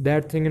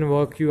that thing in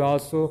work, you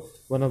also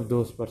one of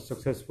those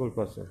successful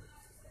person.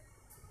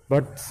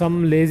 But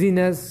some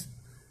laziness,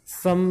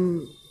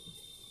 some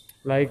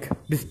like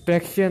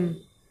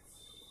distraction,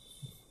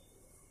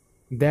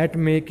 that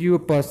make you a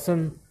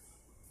person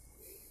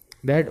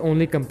that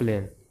only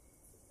complain.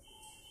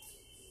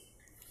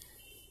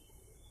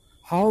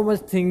 How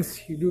much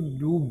things you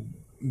do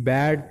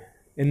bad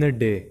in a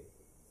day?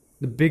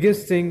 The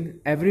biggest thing,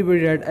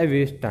 everybody write, I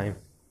waste time,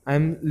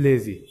 I'm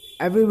lazy.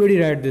 Everybody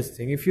write this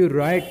thing. If you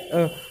write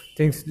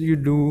things you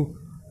do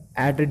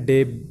at a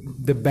day,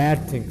 the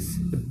bad things,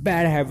 the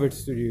bad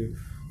habits to you,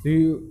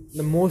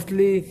 the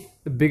mostly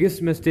the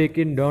biggest mistake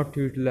in not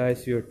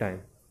utilize your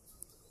time.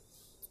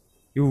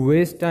 You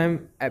waste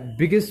time. A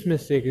biggest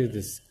mistake is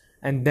this,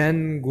 and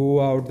then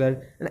go out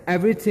there and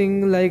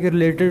everything like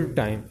related to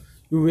time.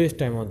 You waste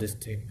time on this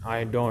thing.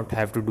 I don't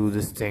have to do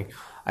this thing.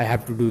 I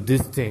have to do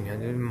this thing,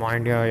 and in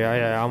mind,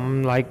 yeah.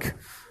 I'm like,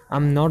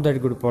 I'm not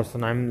that good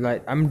person.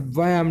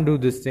 Why I'm do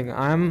this thing?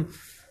 I'm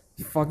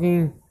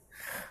fucking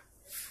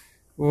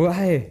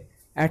why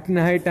at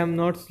night I'm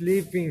not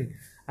sleeping.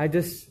 I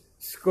just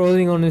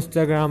scrolling on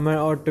Instagram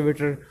or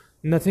Twitter.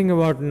 Nothing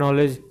about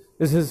knowledge.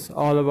 This is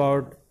all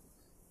about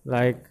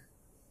like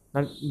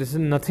this is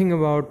nothing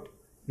about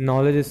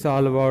knowledge. It's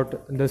all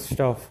about the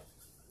stuff.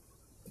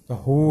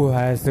 Who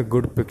has a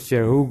good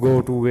picture, who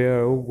go to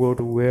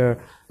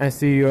where, and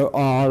see your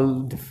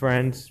all the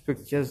friends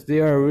pictures, they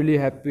are really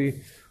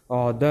happy.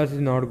 Oh, that is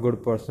not a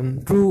good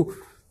person. True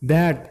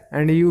that.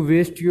 And you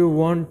waste your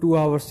 1-2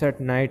 hours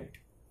at night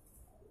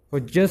for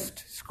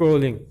just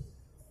scrolling,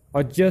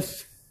 or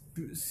just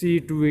see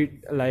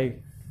tweet,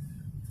 like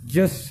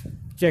just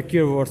check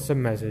your WhatsApp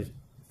message,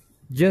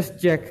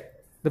 just check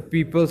the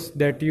peoples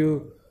that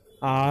you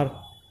are,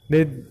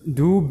 they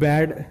do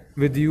bad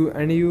with you,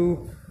 and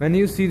you when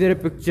you see their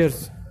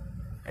pictures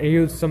and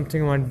you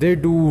something like they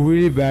do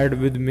really bad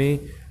with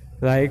me,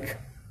 like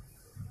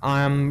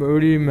I'm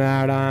really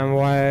mad, I'm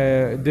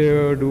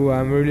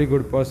really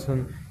good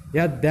person.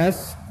 Yeah,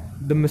 that's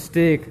the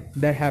mistake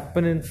that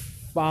happened in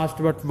past.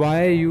 But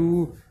why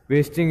you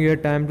wasting your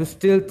time to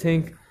still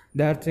think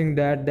that thing,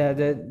 that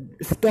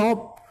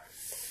stop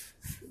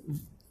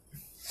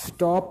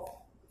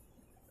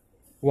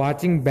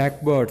watching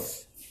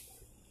backwards.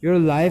 Your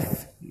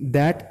life,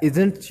 that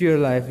isn't your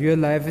life. Your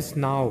life is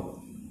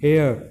now,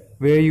 here,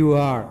 where you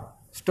are.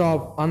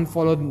 Stop,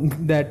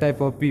 unfollow that type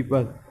of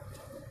people.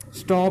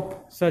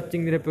 Stop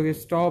searching the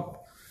reputation.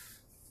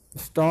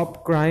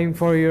 Stop crying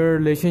for your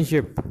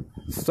relationship.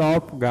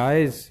 Stop,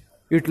 guys.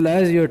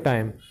 Utilize your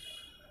time.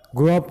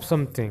 Grow up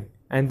something.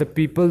 And the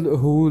people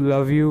who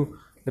love you,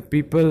 the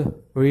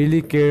people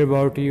really care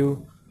about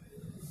you.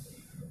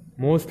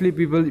 Most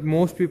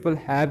people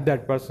have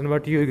that person,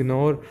 but you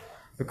ignore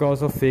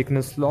because of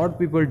fakeness. A lot of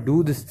people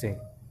do this thing.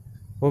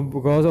 But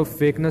because of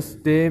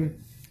fakeness, they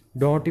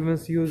don't even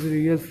see who the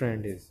real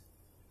friend is.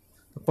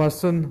 The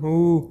person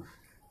who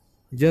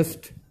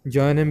just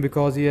join him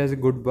because he has a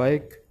good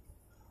bike,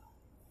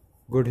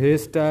 good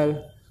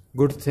hairstyle,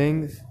 good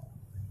things.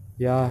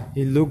 Yeah,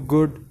 he look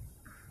good.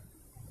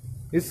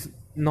 It's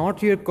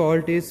not your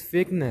quality, it's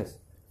fakeness.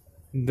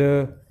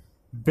 The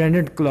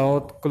branded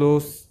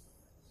clothes,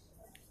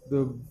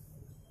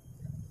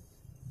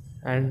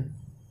 and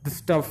the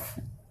stuff,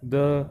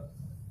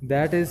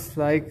 that is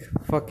like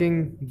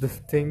fucking the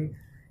thing.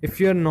 If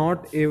you're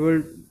not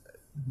able,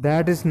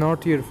 that is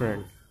not your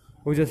friend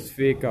who just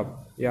fake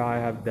up. Yeah, I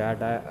have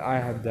that. I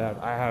have that.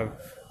 I have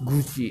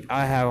Gucci.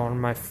 I have on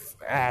my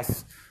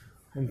ass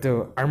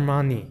the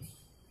Armani.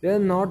 They're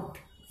not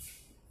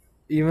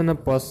even a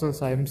person.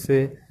 I'm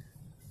say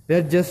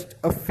they're just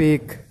a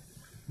fake.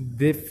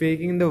 They're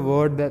faking the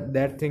word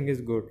that thing is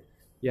good.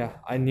 Yeah,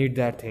 I need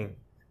that thing.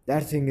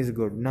 That thing is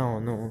good.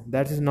 No,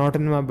 that is not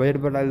in my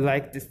budget, but I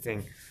like this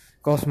thing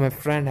because my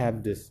friend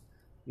have this.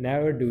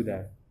 Never do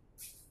that.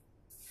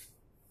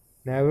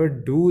 Never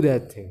do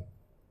that thing.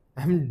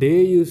 I'm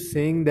dare you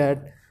saying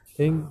that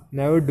thing.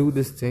 Never do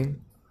this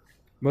thing.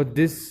 But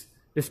this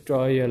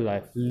destroy your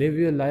life. Live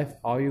your life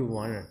how you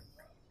want it.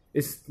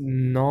 It's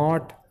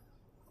not.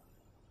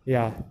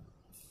 Yeah.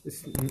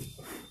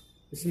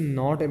 It's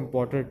not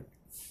important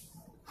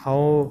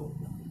how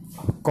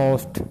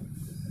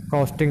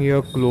costing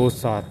your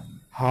clothes are,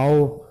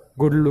 how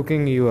good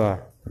looking you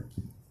are.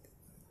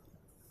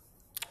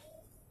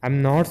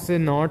 I'm not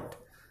saying not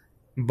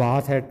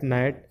bath at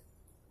night.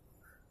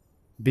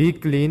 Be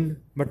clean,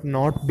 but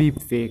not be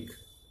fake.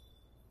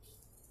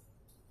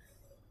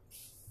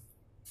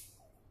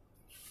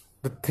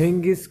 The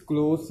thing is,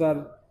 clothes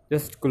are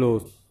just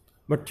clothes,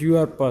 but you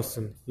are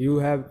person. You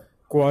have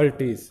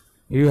qualities.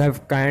 You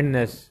have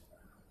kindness,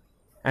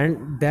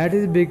 and that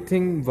is big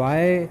thing.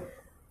 Why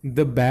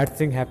the bad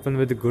thing happen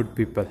with the good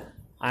people?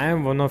 I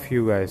am one of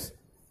you guys,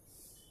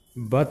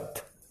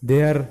 but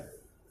they are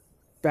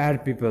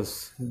bad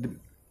peoples.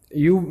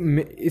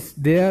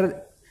 They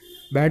are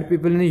bad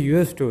people in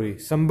your story.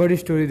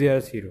 Somebody's story, they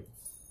are hero.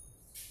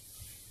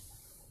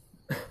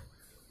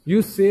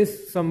 You say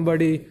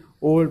somebody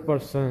old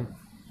person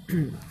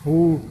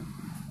who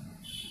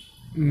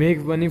make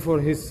money for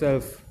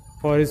himself,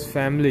 for his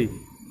family,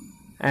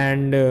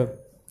 and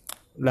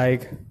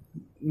like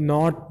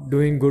not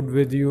doing good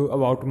with you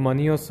about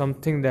money or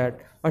something that,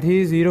 but he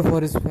is hero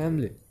for his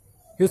family.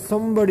 He's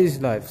somebody's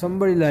life,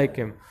 somebody like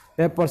him.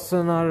 That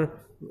person are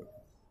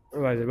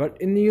wiser. But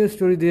in your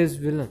story there's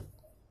villain.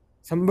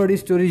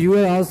 Somebody's story you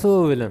are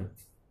also a villain.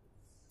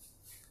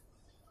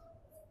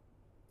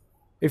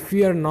 If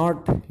you are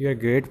not, you're a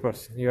great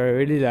person. You are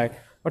really like,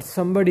 but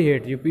somebody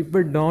hate you.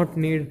 People don't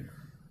need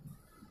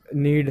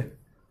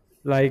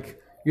like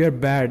you're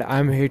bad.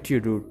 I'm hate you,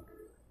 dude.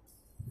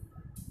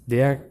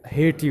 They are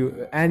hate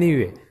you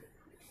anyway.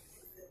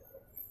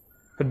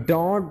 But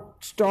don't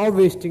stop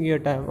wasting your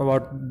time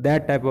about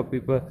that type of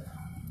people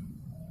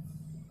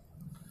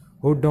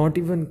who don't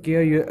even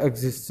care your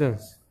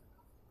existence.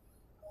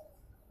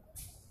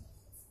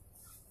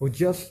 Who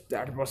just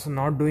that person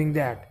not doing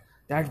that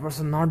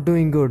person not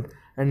doing good,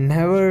 and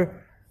never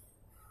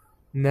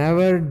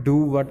do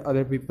what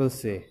other people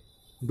say.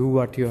 Do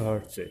what your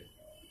heart say.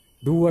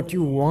 Do what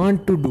you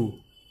want to do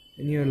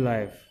in your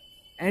life.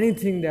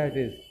 Anything that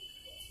is.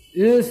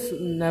 It is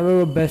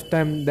never a best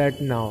time that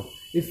now.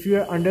 If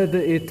you are under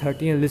the age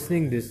 30 and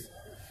listening this,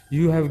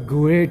 you have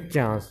great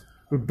chance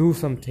to do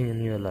something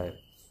in your life.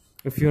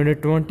 If you're under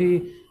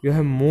 20, you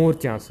have more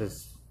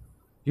chances.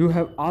 You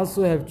have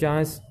also have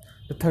chance.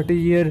 The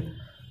 30-year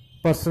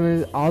person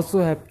is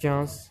also have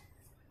chance.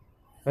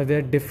 But there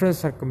are different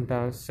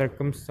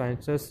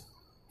circumstances,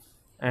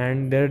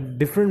 and there are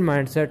different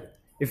mindset.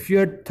 If you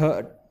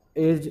are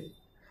age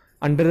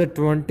under the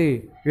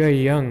 20, you are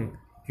young.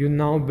 You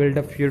now build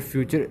up your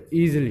future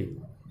easily.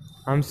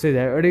 I'm saying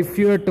that. But if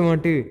you are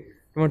 20,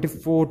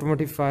 24,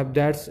 25,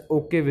 that's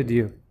okay with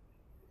you,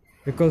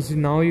 because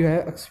now you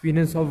have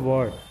experience of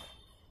war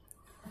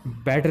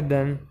better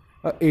than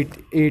a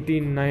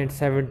 18, 9,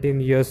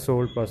 17 years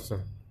old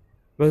person.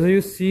 Because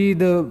you see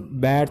the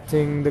bad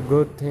thing, the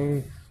good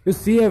thing, you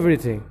see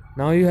everything.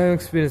 Now you have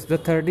experience. The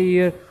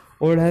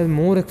 30-year-old has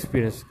more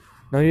experience.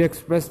 Now you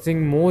express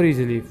things more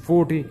easily.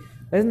 40,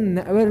 there's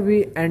never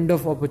be end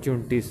of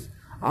opportunities.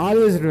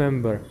 Always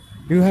remember,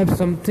 you have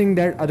something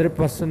that other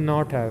person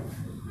not have.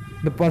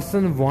 The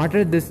person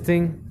wanted this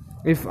thing.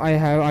 If I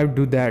have, I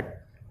do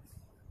that.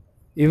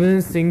 Even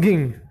in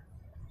singing,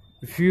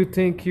 if you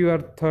think you are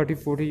 30,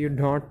 40, you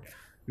don't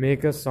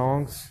make a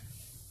songs.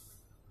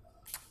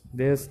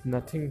 There's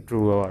nothing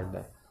true about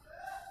that.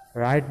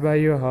 Write by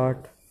your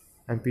heart,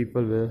 and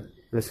people will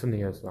listen to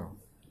your song.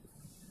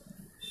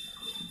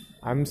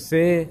 I'm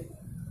say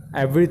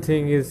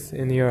everything is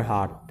in your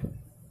heart.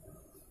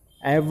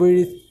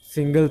 Every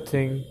single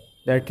thing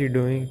that you're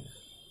doing,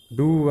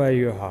 do by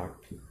your heart.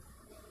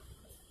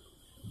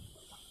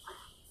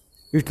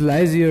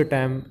 Utilize your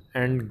time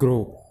and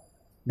grow.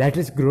 That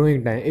is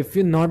growing time. If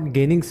you're not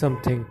gaining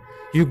something,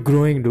 you're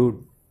growing,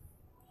 dude.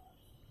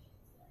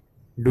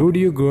 Dude,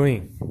 you're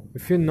growing.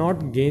 If you're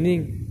not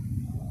gaining,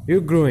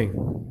 you're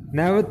growing.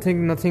 Never think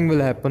nothing will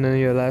happen in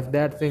your life.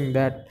 That thing,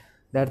 that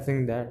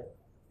thing, that.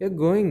 You're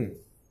going.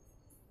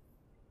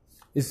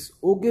 It's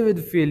okay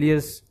with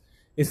failures.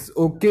 It's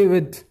okay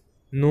with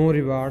no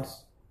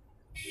rewards.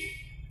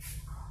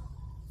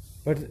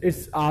 But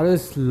it's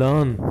always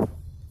learn.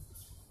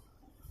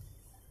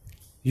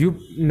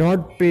 You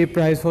not pay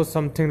price for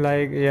something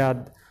like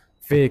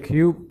fake.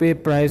 You pay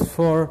price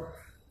for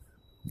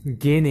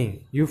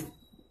gaining. You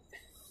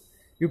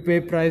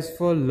pay price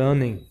for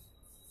learning.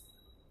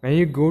 When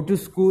you go to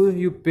school,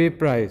 you pay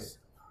price.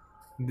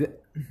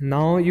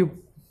 Now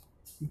you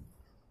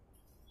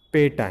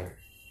pay time.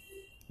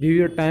 Give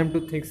your time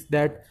to things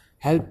that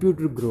help you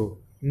to grow.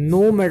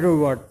 No matter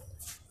what,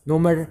 no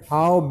matter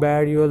how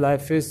bad your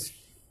life is,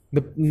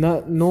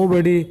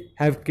 nobody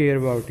have care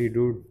about you,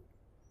 dude.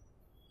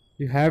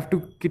 You have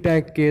to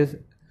take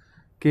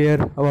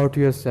care about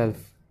yourself.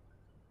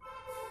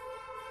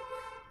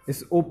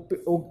 It's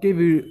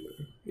okay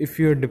if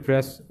you're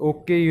depressed.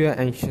 Okay, you are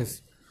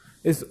anxious.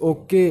 It's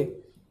okay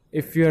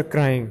if you are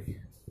crying.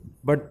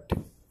 But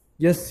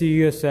just see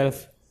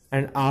yourself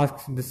and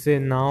ask to say,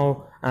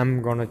 now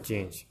I'm gonna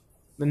change.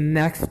 The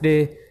next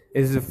day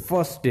is the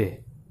first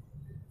day.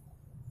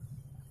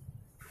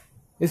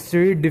 It's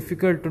really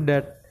difficult to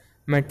that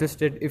mental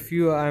state. If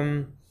you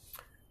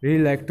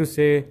really like to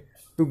say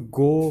to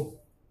go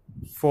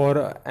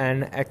for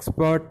an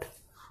expert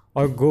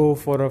or go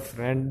for a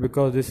friend,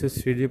 because this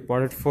is really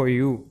important for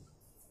you.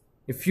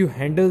 If you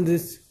handle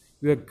this,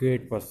 you're a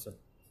great person.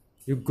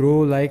 You grow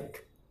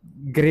like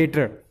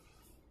greater.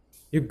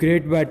 You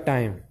great by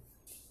time.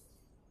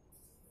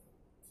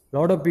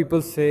 Lot of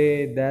people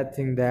say that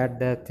thing,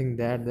 that thing,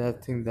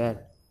 that thing,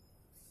 that.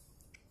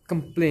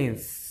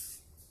 Complaints.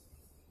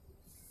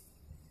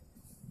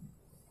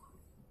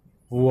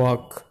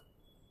 Work.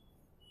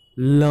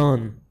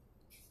 Learn.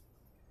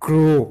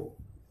 Grow.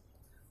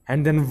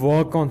 And then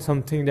work on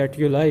something that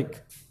you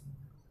like.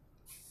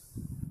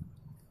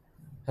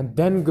 And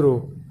then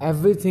grow.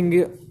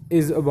 Everything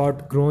is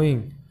about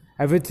growing.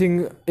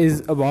 Everything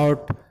is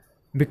about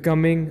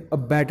becoming a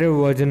better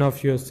version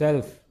of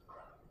yourself.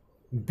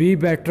 Be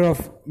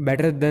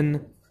better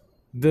than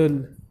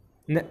the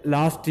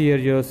last year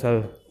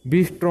yourself.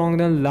 Be strong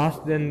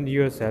than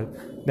yourself,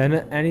 than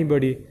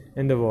anybody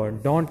in the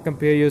world. Don't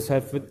compare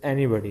yourself with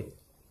anybody.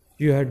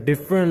 You have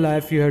different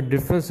life, you have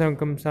different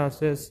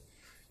circumstances,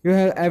 you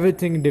have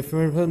everything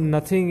different.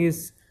 Nothing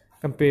is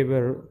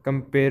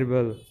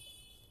comparable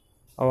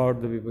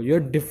about the people. You're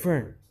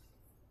different,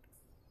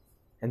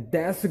 and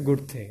that's a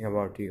good thing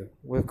about you,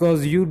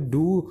 because you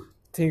do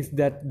things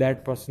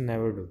that person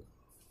never do.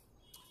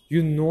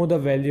 You know the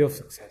value of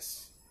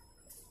success.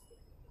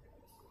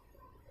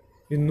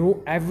 You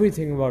know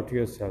everything about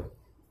yourself.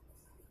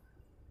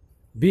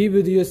 Be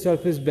with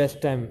yourself is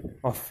best time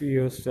of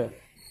yourself.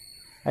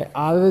 I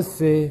always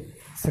say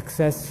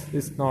success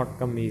is not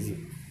come easy.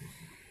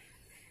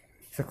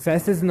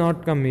 Success is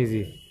not come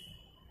easy.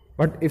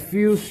 But if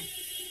you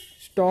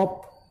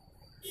stop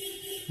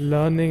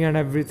learning and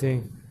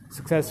everything,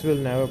 success will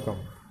never come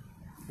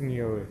in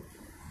your way.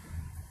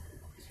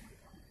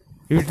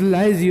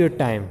 Utilize your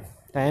time.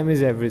 Time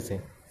is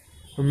everything.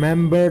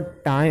 Remember,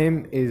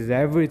 time is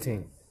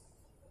everything.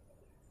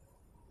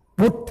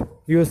 Put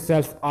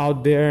yourself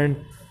out there and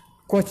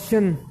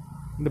question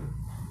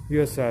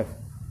yourself.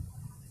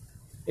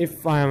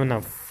 If I am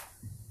enough,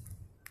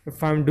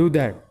 if I'm do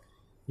that,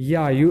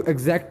 yeah, you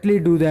exactly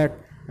do that,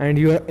 and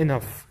you are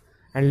enough.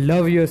 And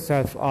love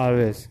yourself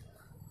always.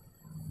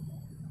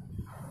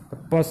 The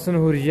person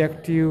who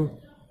rejects you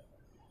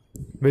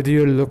with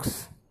your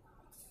looks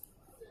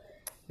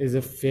is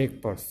a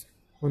fake person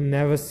who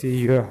never see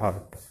your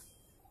heart,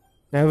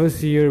 never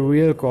see your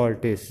real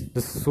qualities,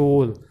 the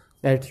soul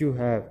that you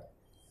have.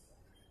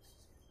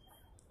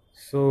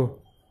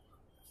 So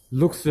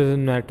looks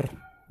doesn't matter.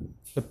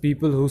 The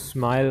people who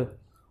smile,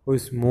 who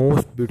is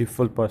most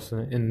beautiful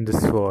person in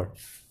this world,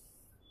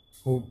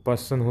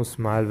 person who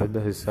smile with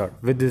his heart,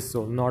 with his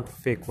soul, not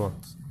fake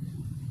ones.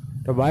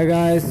 So bye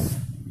guys.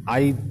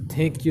 I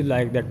think you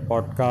like that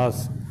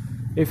podcast.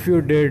 If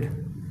you did,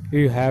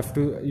 you have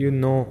to, you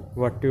know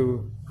what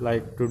you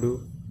like to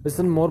do.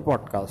 Listen more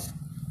podcasts.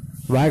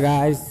 Bye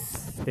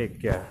guys.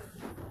 Take care.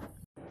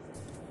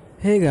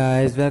 Hey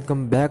guys,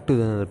 welcome back to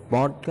another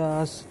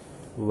podcast.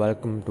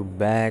 Welcome to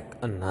back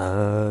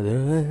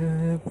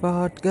another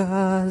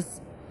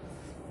podcast.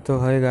 So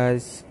hi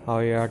guys, how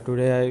you are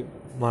today? I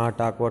wanna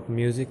talk about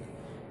music.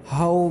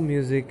 How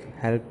music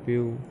help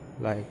you,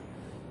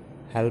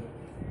 help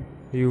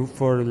you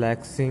for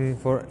relaxing,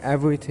 for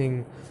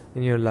everything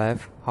in your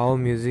life. How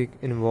music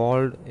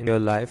involved in your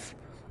life.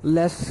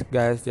 Let's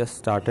guys just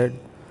started.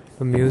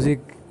 The music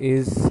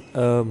is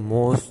a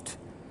most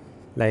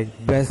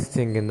best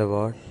thing in the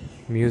world.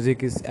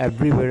 Music is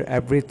everywhere.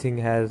 Everything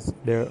has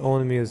their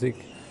own music,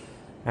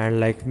 and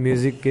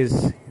music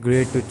is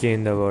great to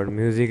change the world.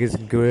 Music is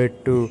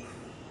great to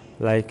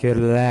you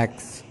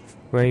relax.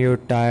 When you're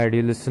tired,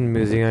 you listen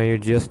music and you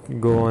just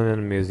go on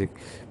and music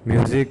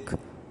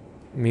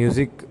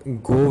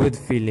go with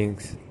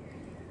feelings.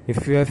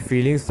 If you are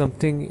feeling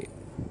something,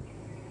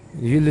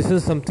 you listen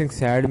something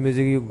sad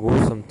music, you go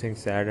something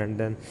sad, and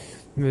then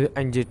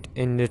end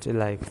it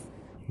like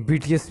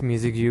BTS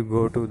music, you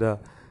go to the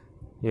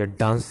your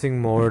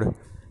dancing mode.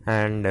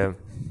 And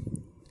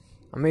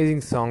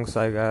amazing songs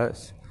I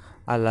guess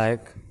I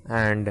like,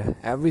 and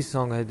every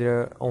song has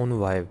their own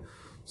vibe.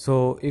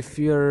 So if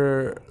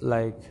you're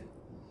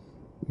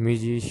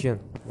musician,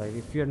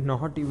 if you're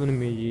not even a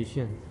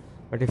musician,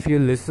 but if you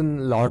listen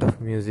a lot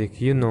of music,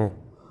 you know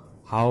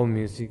how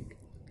music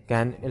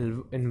can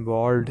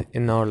involved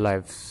in our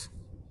lives.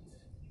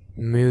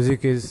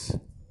 Music is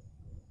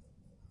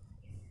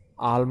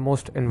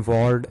almost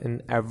involved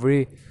in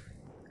everything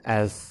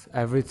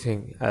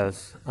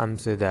else. I'm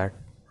say that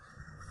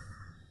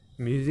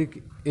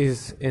music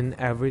is in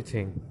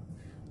everything.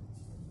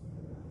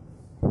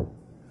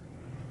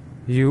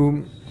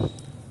 You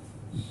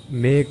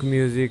make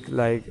music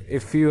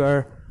if you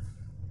are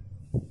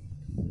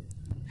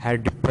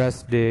had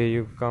depressed day,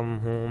 you come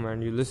home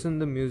and you listen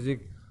to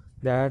music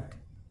that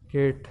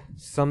get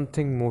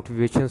something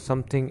motivation,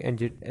 something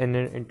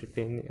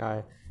entertaining,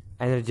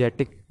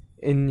 energetic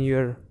in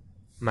your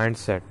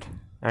mindset,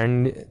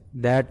 and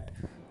that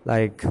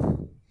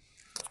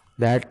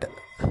that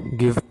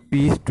give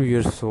peace to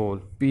your soul,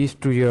 peace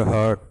to your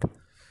heart,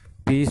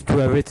 peace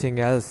to everything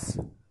else.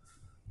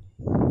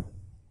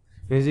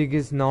 Music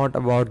is not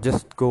about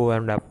just go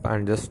and up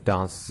and just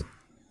dance.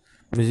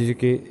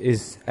 Music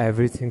is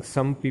everything.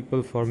 Some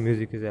people for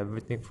music is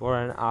everything. For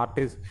an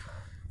artist,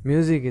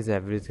 music is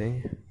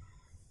everything.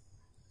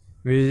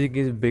 Music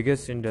is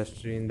biggest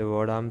industry in the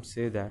world. I'm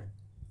say that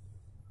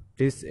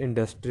this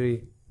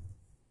industry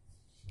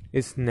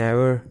is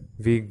never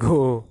we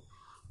go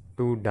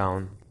too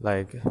down,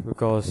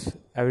 because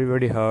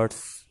everybody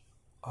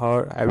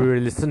everybody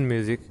listen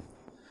music,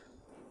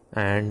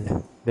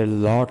 and there are a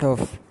lot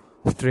of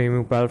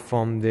streaming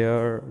platform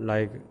there,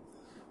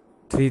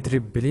 3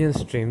 billion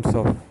streams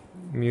of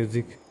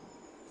music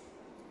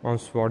on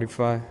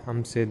Spotify.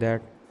 I'm say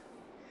that,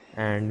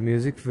 and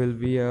music will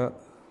be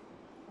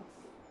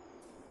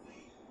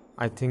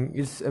I think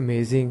it's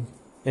amazing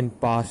in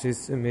past,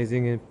 it's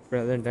amazing in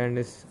present, and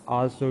it's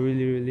also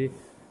really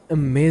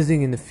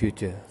amazing in the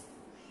future.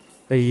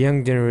 the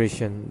young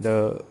generation,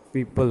 the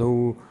people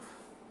who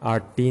are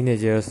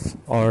teenagers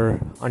or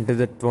under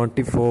the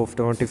 24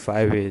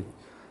 25 age,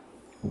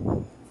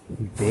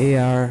 they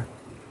are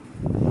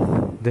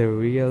the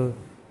real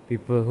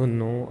people who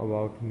know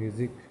about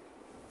music.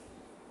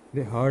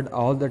 They heard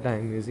all the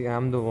time music.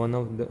 I'm the one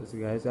of those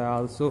guys. I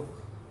also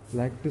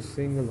like to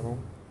sing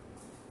along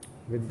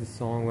with the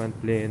song when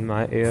play in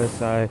my ears.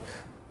 I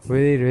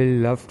really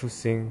love to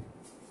sing,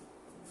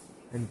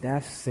 and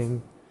that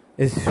sing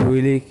is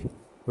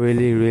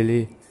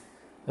really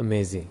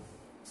amazing.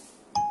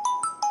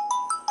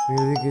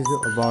 Music is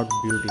about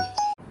beauty.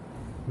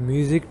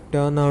 Music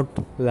turn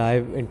out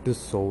life into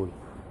soul.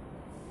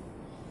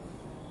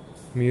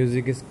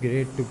 Music is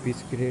great to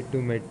peace, great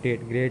to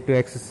meditate, great to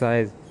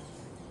exercise.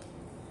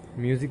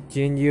 Music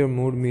change your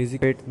mood.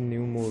 Music create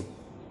new mood.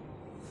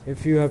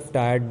 If you have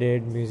tired day,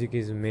 music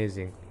is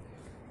amazing.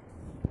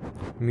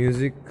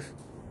 Music,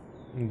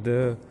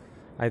 the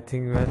I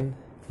think when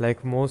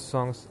like most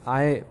songs,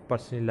 I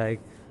personally like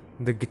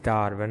the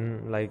guitar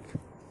when like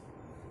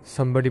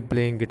somebody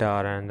playing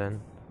guitar and then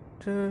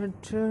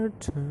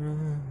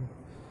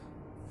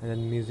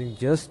music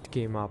just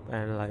came up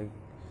and like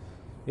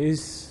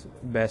is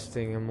best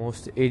thing, and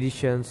most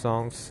edition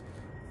songs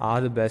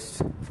are the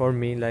best for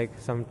me. Like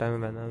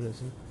sometime when I'm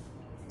listening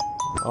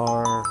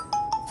or